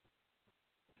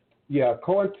 Yeah,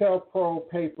 COINTELPRO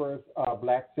papers,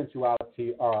 Black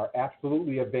Sensuality, are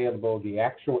absolutely available. The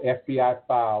actual FBI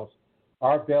files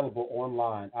are available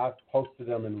online. I've posted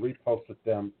them and reposted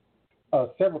them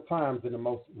several times in the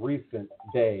most recent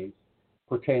days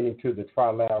pertaining to the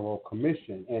Trilateral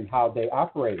Commission and how they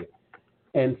operated.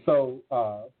 And so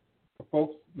for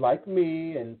folks like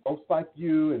me and folks like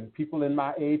you and people in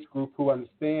my age group who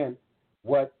understand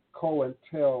what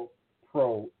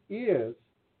COINTELPRO is,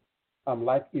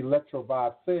 like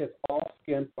Electrovibe says, all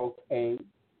skin folks ain't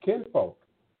kinfolk.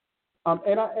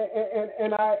 And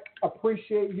I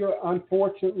appreciate your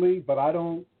unfortunately, but I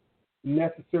don't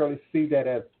necessarily see that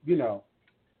as,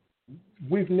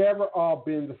 we've never all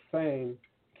been the same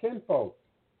kinfolk.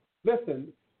 Listen,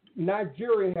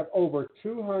 Nigeria have over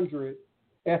 200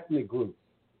 ethnic groups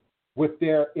with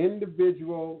their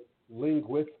individual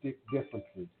linguistic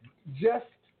differences. Just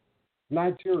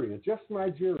Nigeria.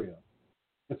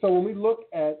 And so when we look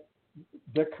at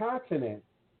the continent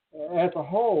as a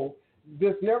whole,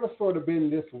 there's never sort of been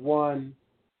this one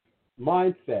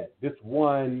mindset, this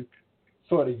one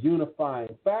sort of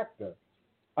unifying factor.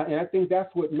 And I think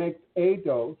that's what makes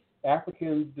ADOS,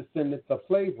 African descendants of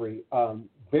slavery,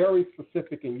 very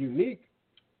specific and unique,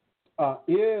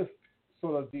 is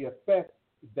sort of the effect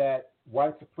that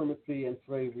white supremacy and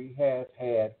slavery has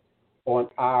had on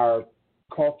our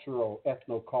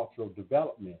ethno-cultural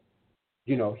development,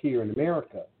 here in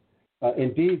America.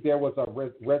 Indeed, there was a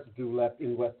residue left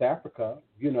in West Africa,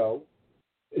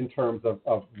 in terms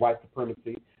of white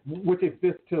supremacy, which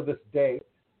exists till this day.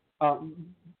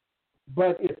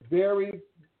 But it's very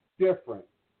different.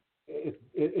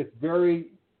 It's very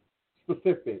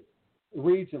specific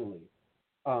regionally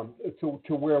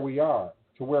to where we are,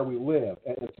 to where we live,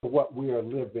 and to what we are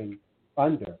living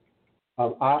under.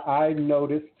 I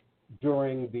noticed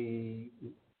during the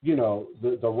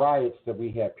riots that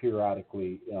we had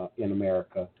periodically in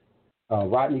America,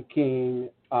 Rodney King,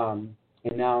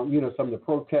 and now, some of the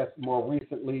protests more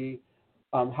recently,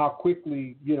 how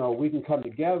quickly, we can come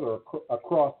together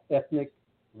across ethnic,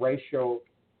 racial,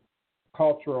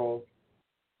 cultural,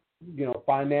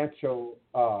 financial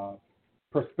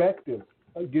perspectives,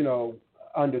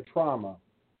 under trauma,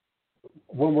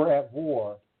 when we're at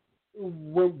war,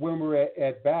 when we're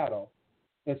at battle.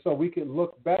 And so we can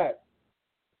look back.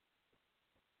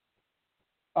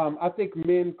 I think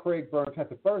men, Craig Burns, have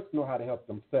to first know how to help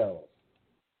themselves.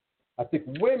 I think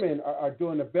women are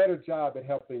doing a better job at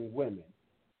helping women.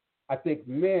 I think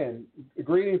men,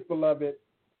 greetings, beloved,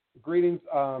 greetings,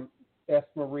 S.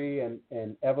 Marie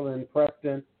and Evelyn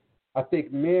Preston. I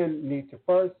think men need to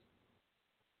first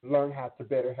learn how to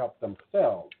better help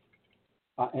themselves.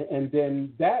 And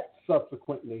then that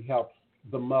subsequently helps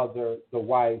the mother, the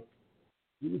wife,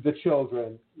 the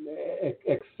children,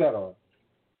 etc.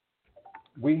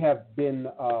 We have been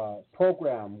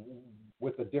programmed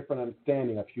with a different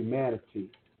understanding of humanity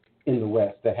in the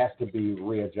West that has to be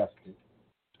readjusted.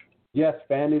 Yes,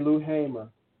 Fannie Lou Hamer,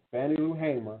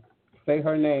 say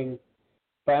her name,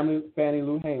 Fannie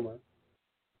Lou Hamer.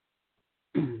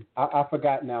 I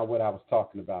forgot now what I was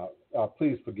talking about.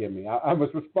 Please forgive me. I was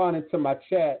responding to my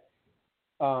chat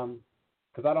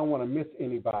because I don't want to miss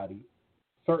anybody.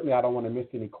 Certainly I don't want to miss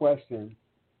any questions.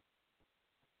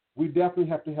 We definitely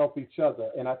have to help each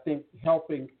other, and I think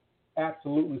helping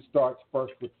absolutely starts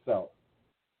first with self.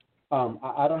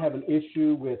 I don't have an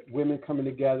issue with women coming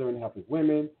together and helping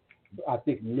women. I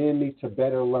think men need to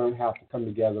better learn how to come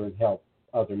together and help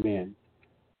other men,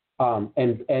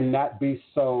 and not be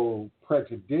so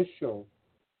prejudicial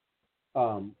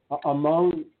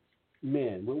among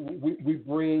men. We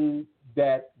bring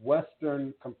that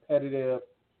Western competitive,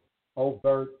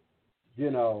 overt, you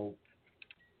know,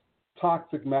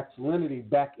 toxic masculinity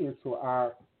back into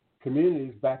our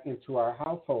communities, back into our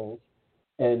households,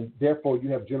 and therefore you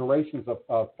have generations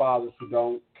of fathers who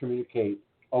don't communicate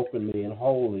openly and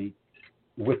wholly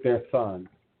with their sons,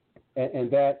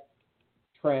 and that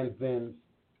transcends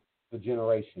the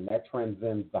generation, that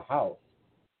transcends the house,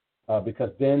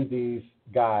 because then these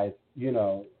guys, you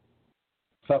know,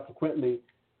 subsequently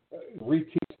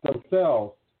reteach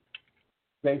themselves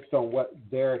based on what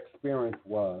their experience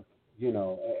was, you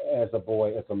know, as a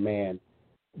boy, as a man,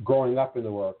 growing up in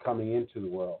the world, coming into the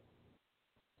world.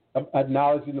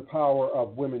 Acknowledging the power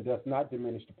of women does not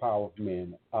diminish the power of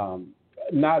men,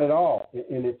 not at all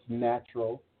in its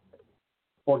natural,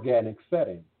 organic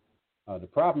setting. The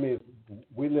problem is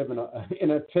we live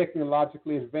in a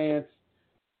technologically advanced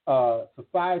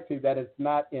society that is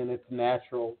not in its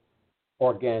natural,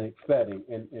 organic setting,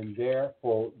 and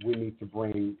therefore we need to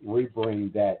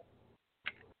rebring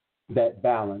that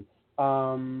balance.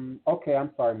 Okay,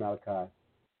 I'm sorry, Malachi.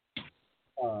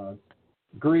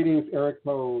 Greetings, Eric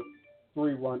Code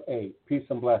 318. Peace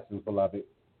and blessings, beloved.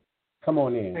 Come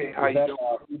on in. Hey, how you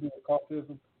doing?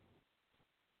 Occultism?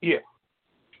 Yeah.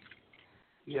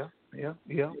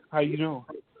 How you doing?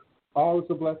 Always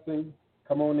a blessing.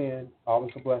 Come on in.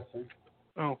 Always a blessing.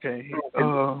 Okay.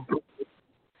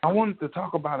 I wanted to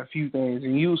talk about a few things,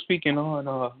 and you were speaking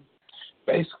on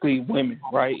basically women,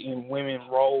 right, and women's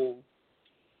role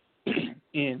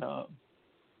in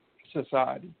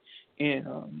society. And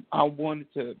I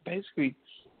wanted to basically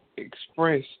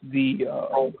express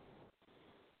the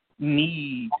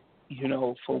need, you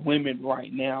know, for women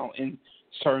right now in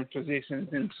certain positions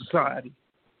in society.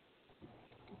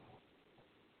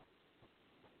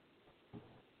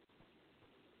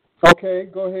 Okay,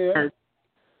 go ahead.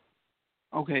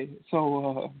 Okay,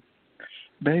 so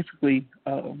basically,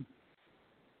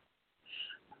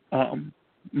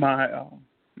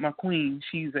 my queen,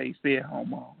 she's a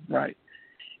stay-at-home mom, right?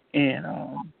 And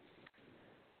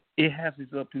it has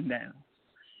its ups and downs.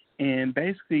 And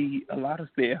basically, a lot of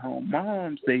stay-at-home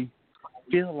moms, they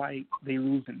feel like they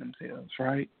losing themselves,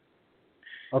 right?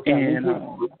 Okay, and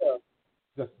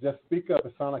just speak up.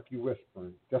 It sounds like you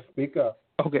whispering. Just speak up.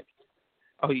 Okay.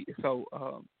 Oh, yeah. So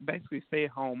basically,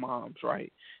 stay-at-home moms,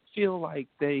 right, feel like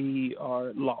they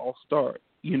are lost, or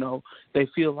you know, they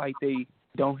feel like they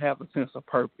don't have a sense of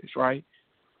purpose, right?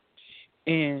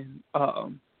 And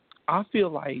I feel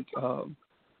like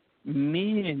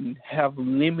men have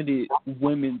limited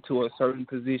women to a certain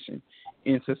position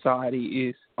in society.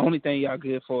 Is only thing y'all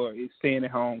good for is staying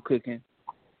at home, cooking,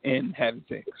 and having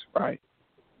sex, right?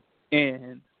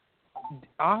 And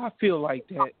I feel like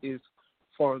that is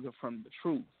farther from the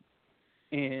truth.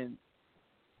 And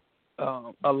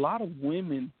a lot of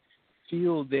women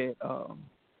feel that,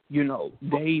 you know,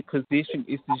 their position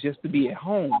is just to be at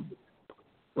home,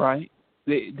 right?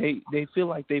 They feel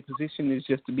like their position is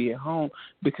just to be at home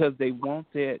because they want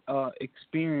that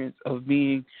experience of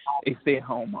being a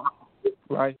stay-at-home mom,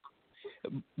 right?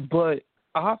 But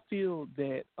I feel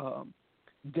that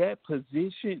that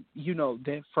position, you know,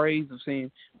 that phrase of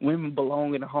saying women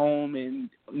belong in the home and,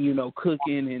 you know,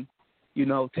 cooking and, you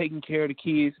know, taking care of the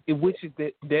kids, which is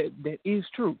that is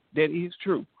true. That is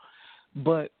true.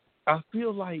 But I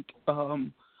feel like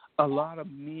a lot of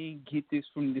men get this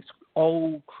from this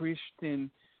old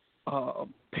Christian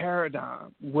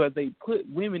paradigm where they put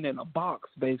women in a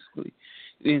box, basically,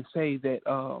 and say that,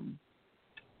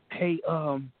 hey,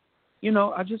 you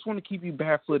know, I just want to keep you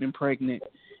barefoot and pregnant.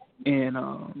 And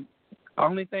the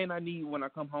only thing I need when I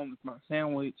come home is my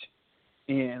sandwich,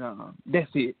 and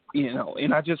that's it, you know.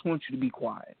 And I just want you to be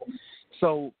quiet.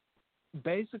 So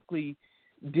basically,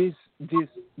 this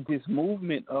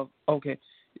movement of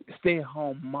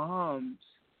stay-at-home moms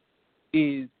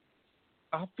is,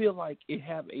 I feel like it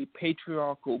have a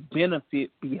patriarchal benefit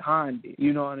behind it.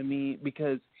 You know what I mean?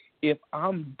 Because if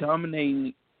I'm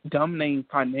dominating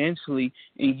financially,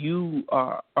 and you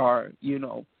are you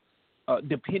know,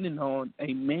 depending on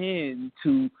a man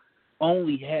to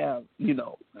only have, you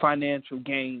know, financial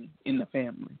gain in the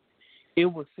family, it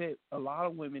will set a lot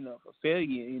of women up for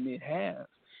failure, and it has.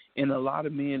 And a lot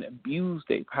of men abuse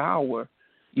their power,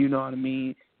 you know what I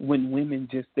mean, when women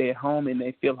just stay at home and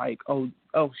they feel like, oh,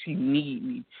 she need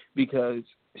me because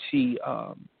she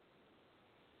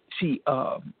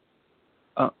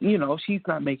you know, she's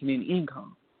not making any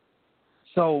income.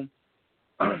 So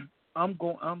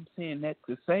I'm saying that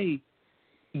to say,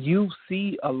 you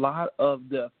see a lot of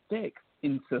the effects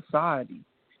in society.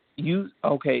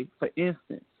 For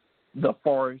instance, the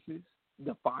forests,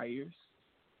 the fires,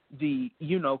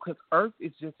 you know, because Earth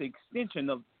is just an extension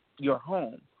of your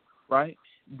home, right?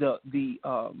 The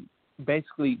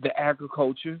basically the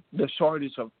agriculture, the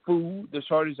shortage of food, the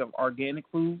shortage of organic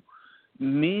food.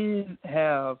 Men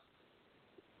have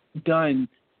done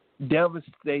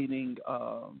devastating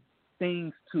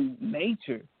things to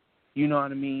nature, you know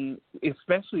what I mean,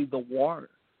 especially the water,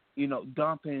 you know,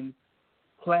 dumping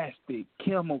plastic,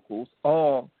 chemicals,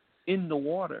 all in the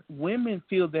water. Women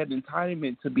feel that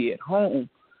entitlement to be at home,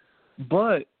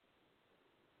 but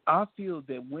I feel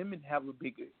that women have a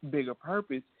bigger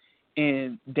purpose,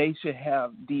 and they should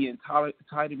have the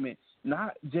entitlement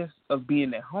not just of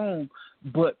being at home,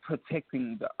 but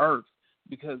protecting the earth,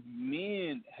 because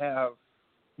men have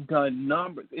done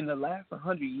numbers in the last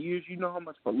 100 years. You know how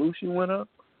much pollution went up?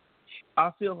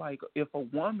 I feel like if a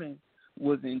woman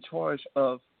was in charge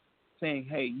of saying,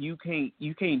 "Hey, you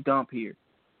can't dump here,"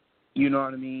 you know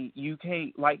what I mean? You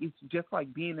can't, like, it's just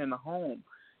like being in a home.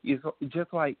 It's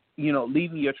just like, you know,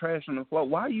 leaving your trash on the floor.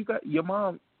 Why you got your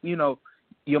mom? You know,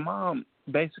 your mom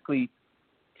basically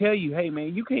tell you, "Hey,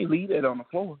 man, you can't leave that on the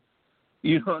floor."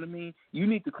 You know what I mean? You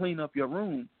need to clean up your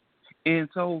room. And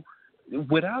so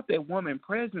without that woman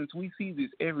presence, we see this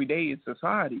every day in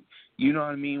society, you know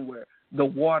what I mean, where the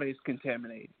water is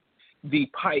contaminated. The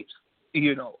pipes,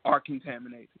 you know, are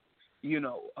contaminated. You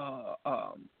know,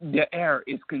 the air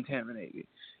is contaminated.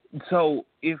 So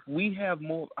if we have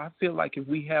more, I feel like if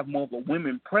we have more of a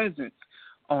women presence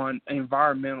on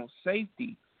environmental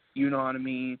safety, you know what I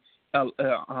mean,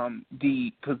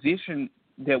 the position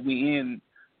that we in,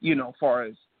 you know, as far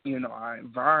as, you know, our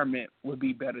environment would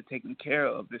be better taken care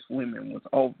of if women was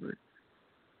over it.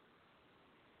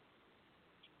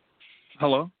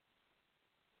 Hello?